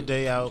leave Mamba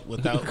Day out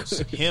without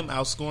him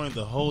outscoring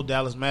the whole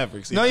Dallas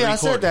Mavericks. In No, yeah, I 3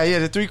 said quarters. that. Yeah,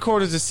 the 3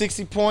 quarters of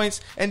 60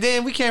 points, and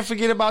then we can't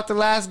forget about the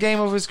last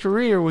game of his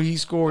career where he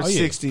scored Oh, yeah.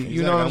 60. You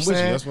Exactly. know what I'm with you.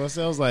 saying? That's what I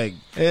said. I was like,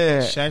 Yeah.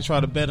 Shaq tried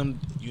to bet him,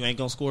 you ain't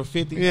gonna score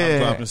 50. I'm Yeah,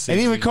 dropping 60.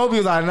 and even Kobe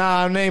was like,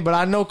 "Nah, I'm name," but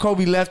I know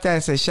Kobe left that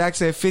and said, "Shaq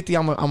said 50.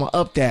 I'm gonna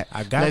up that.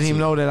 I got let him to.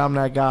 know that I'm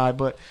that guy."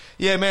 But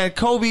yeah, man,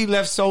 Kobe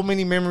left so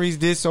many memories,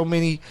 did so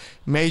many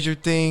major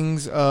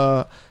things,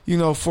 you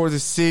know, for the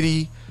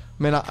city.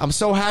 Man, I'm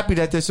so happy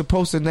that they're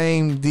supposed to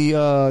name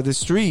the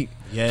street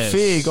Yes.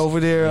 Fig over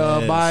there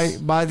Yes.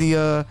 by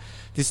the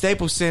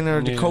Staples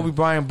Center, the Yeah. Kobe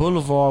Bryant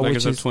Boulevard,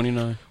 Lakers which up is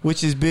 29.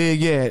 which is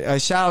big. Yeah,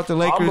 shout out to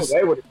Lakers.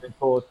 They would have been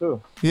cool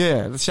too.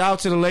 Yeah, shout out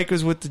to the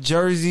Lakers with the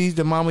jerseys,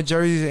 the Mamba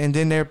jerseys, and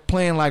then they're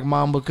playing like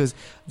Mamba because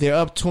they're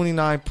up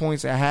 29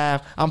 points at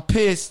half. I'm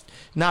pissed,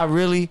 not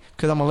really,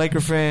 because I'm a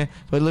Laker fan,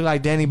 but it look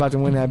like Danny about to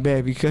win that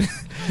bet because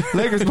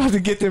Lakers about to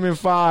get them in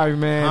 5,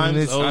 man. And Hines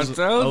it's, owes, I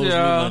told owes me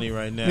y'all. money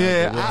right now.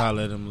 Yeah, but we'll I-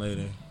 holler at him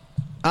later.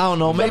 I don't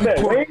know, What's maybe that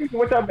bet? Port- Wings?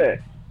 What's that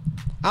bet?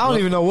 I don't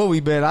even know what we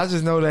bet. I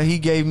just know that he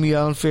gave me an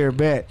unfair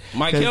bet.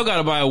 Michael got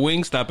to buy a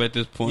Wingstop at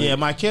this point. Yeah,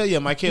 Michael,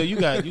 you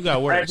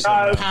got work.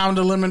 Franchise. Pound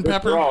of lemon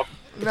pepper. Raw.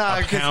 Nah,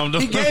 'cause pound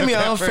of he gave me an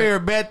pepper. unfair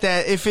bet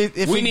that if we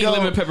it need goes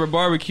lemon pepper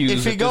barbecues.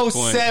 if at it goes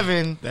this point.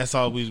 7. That's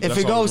all we. If that's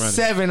it all we goes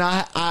running. 7,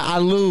 I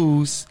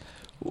lose.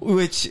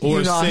 Which Or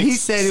you know, 6, he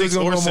said it was 6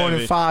 going to or go more than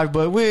 7. 5,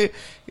 but we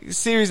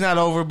series not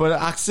over. But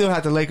I still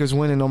have the Lakers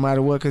winning no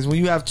matter what because when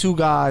you have two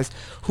guys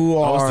who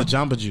Oh, are it's the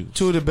Jamba Juice.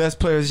 two of the best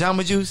players,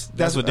 Jamba Juice.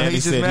 That's what Danny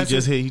said.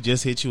 messaged? He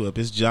just hit you up.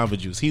 It's Jamba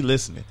Juice. He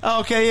listening.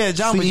 Oh, okay, yeah,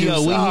 Jamba See, Juice.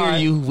 we All hear right.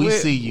 you. We We'll-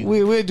 see you.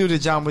 We'll do the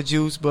Jamba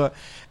Juice, but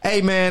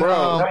hey, man,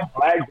 Bro, that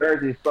black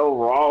jersey is so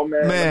raw,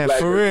 man. man, That black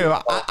for jersey real, is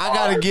so I gotta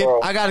hard, get, bro.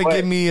 I gotta But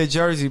get me a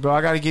jersey, bro.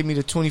 I gotta get me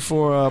the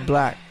 24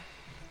 black.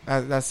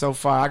 That's so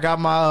far. I got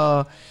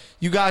my.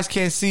 You guys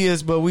can't see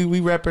us, but we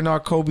repping our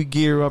Kobe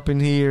gear up in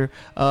here.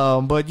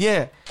 But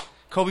yeah,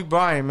 Kobe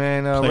Bryant,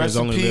 man. Players rest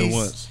in only peace. live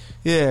once.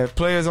 Yeah,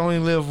 players only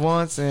live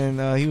once,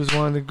 and he was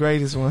one of the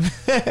greatest ones.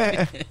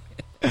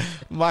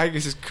 Mike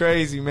is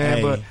crazy, man.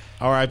 Hey, But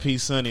R.I.P.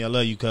 Sonny. I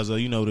love you, cuz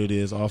you know what it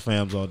is. All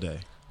fams all day.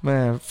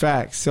 man,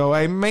 facts. So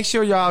hey, make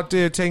sure y'all out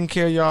there taking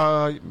care of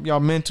y'all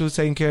mentals,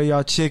 taking care of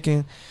y'all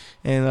chicken,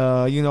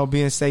 and you know,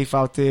 being safe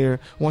out there.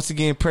 Once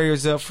again,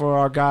 prayers up for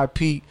our guy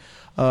Pete,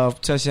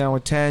 touchdown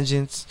with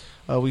tangents.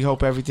 We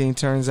hope everything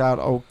turns out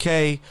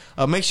okay.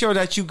 Make sure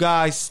that you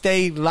guys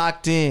stay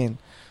locked in.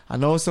 I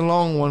know it's a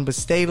long one, but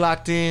stay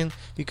locked in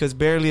because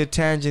Barely a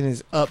Tangent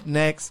is up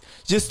next.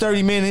 Just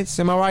 30 minutes.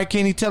 Am I right,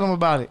 Kenny? Tell them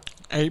about it.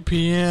 8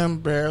 p.m.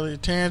 Barely a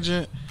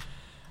Tangent.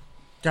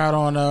 Got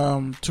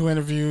on 2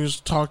 interviews.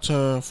 Talked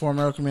to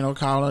former El Camino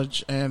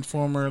College and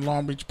former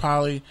Long Beach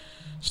Poly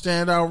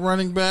standout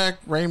running back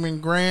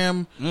Raymond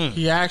Graham.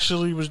 He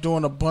actually was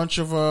doing a bunch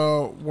of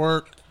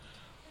work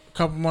a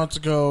couple months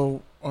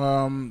ago.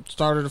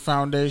 Started a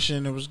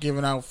foundation and was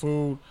giving out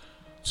food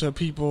to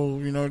people,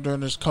 you know,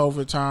 during this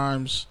COVID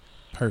times.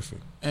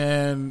 Perfect.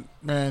 And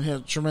man, he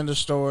had a tremendous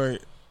story.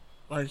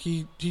 Like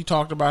he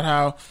talked about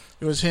how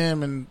it was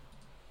him and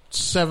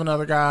 7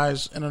 other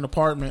guys in an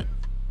apartment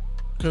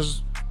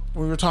because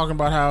we were talking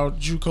about how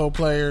JUCO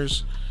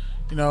players,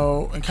 you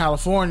know, in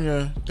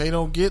California, they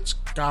don't get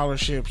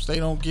scholarships, they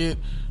don't get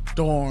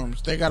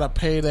dorms, they gotta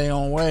pay their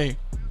own way.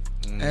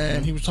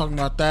 And he was talking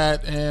about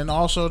that, and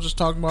also just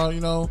talking about,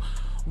 you know,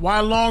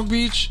 why Long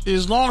Beach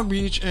is Long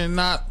Beach and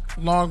not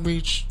Long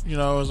Beach, you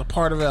know, as a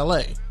part of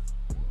LA.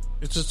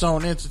 It's its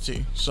own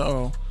entity.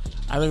 So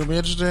I think it'll be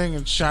interesting.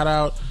 And shout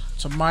out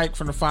to Mike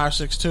from the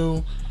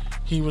 562.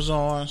 He was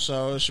on,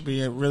 so it should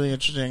be really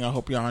interesting. I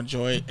hope y'all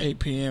enjoy it. 8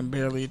 p.m.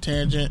 Barely a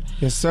Tangent.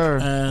 Yes, sir.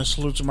 And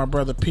salute to my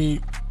brother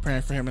Pete.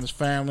 Praying for him and his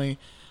family.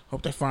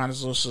 Hope they find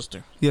his little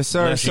sister. Yes,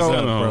 sir. Bless So,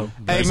 yourself, bro. hey,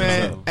 Bless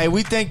man. yourself. Hey,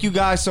 we thank you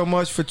guys so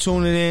much for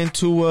tuning in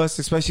to us,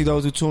 especially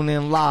those who tune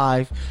in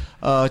live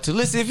to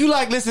listen. If you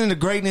like listening to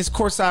greatness,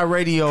 Courtside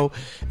Radio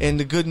and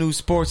the Good News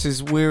Sports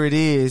is where it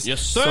is.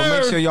 Yes, So sir.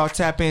 make sure y'all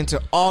tap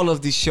into all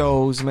of these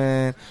shows,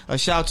 man. A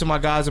shout out to my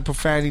guys at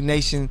Profanity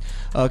Nation,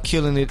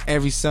 killing it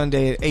every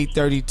Sunday at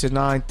 8:30 to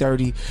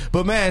 9:30.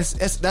 But, man,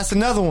 that's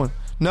another one.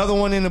 Another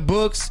one in the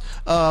books.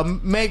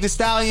 Meg Thee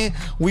Stallion,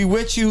 we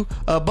with you.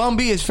 Bun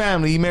B is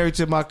family. He married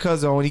to my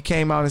cousin, and he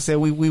came out and said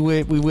we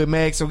with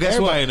Meg. So guess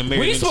Everybody what? in the married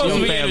We into supposed to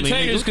your be family,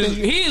 entertainers nigga. because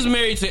he is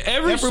married to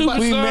every Everybody-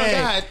 We superstar. Meg.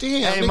 God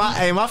damn, Hey,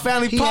 nigga. my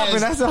family He popping.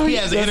 has- That's all he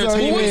has that's all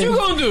entertainment. What did. you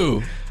gonna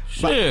do?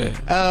 Shit.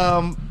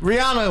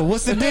 Rihanna,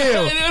 what's the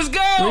deal? Let's go.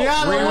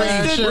 Rihanna,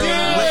 what's the deal?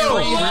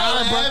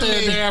 Rihanna's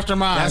birthday the day after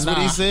mine. That's what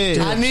he said.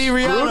 I need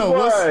Rihanna. Good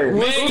What's boy.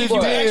 what's Man, the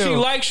you actually deal?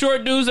 like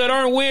short dudes that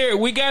aren't weird.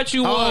 We got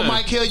you Oh, one.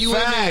 Mike Hill, you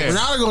in Facts. there.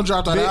 Rihanna gonna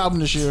drop that Big- album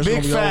this year. It's Big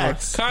gonna be over.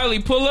 facts.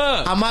 Kylie, pull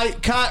up. I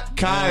might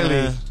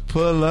Kylie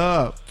pull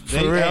up. For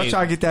They- real, I'm hey.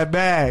 trying to get that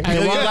bag. Hey,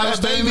 Yeah, one, yeah,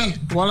 last thing, baby.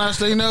 one last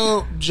thing,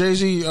 though,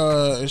 Jay-Z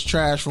is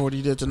trash for what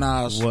he did to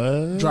Nas.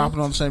 What? Dropping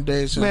on the same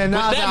day as him. Man,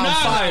 Nas That on Nas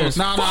fire. was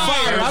Nah, nah,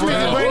 fire, I bro. mean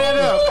to bring that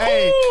up.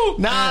 Hey,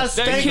 Nas,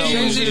 That thank kid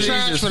you. was Jay-Z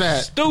trash for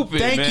that. Stupid.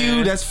 Thank man.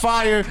 you. That's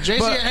fire. Jay-Z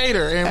But- a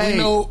hater, and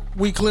hey.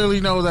 we clearly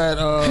know that.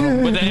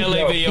 But the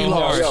LA video he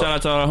hard. lost. Shout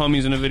out to all the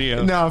homies in the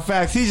video. No,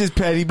 facts. He's just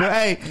petty. But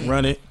hey,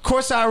 Run it.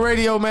 Courtside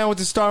Radio, man, with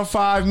the starting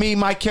five. Me,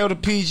 Mike Kell, the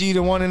PG,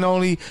 the one and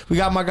only. We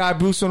got my guy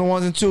Bruce on the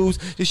ones and twos.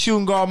 The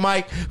shooting guard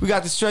Mike. We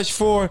got the stretch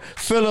four,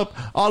 Phillip,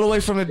 all the way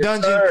from the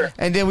dungeon. sir.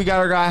 And then we got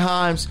our guy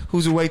Himes,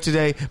 who's away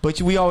today.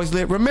 But we always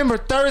lit. Remember,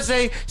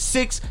 Thursday,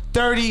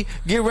 6:30.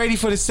 Get ready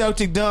for the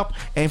Celtic dump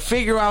and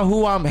figure out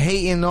who I'm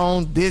hating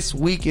on this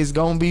week. Is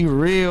going to be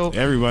real.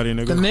 Everybody,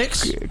 nigga. the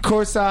Knicks.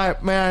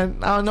 Courtside, man,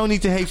 I don't no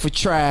need to hate for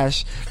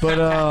trash, but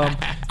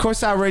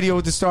Courtside Radio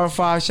with the Star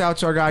 5. Shout out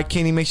to our guy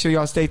Kenny. Make sure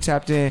y'all stay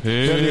tapped in.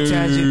 Dirty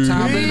Tangent.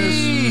 Tom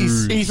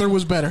Peace. Bennett's Ether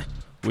was better.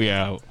 We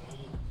out.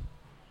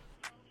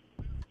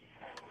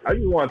 I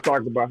just want to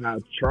talk about how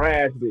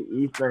trash the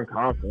Eastern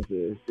Conference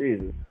is.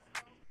 Jesus.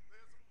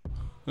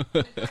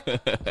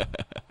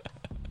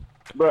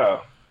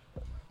 Bro.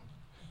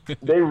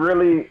 They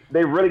really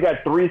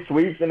got 3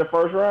 sweeps in the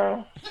first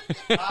round?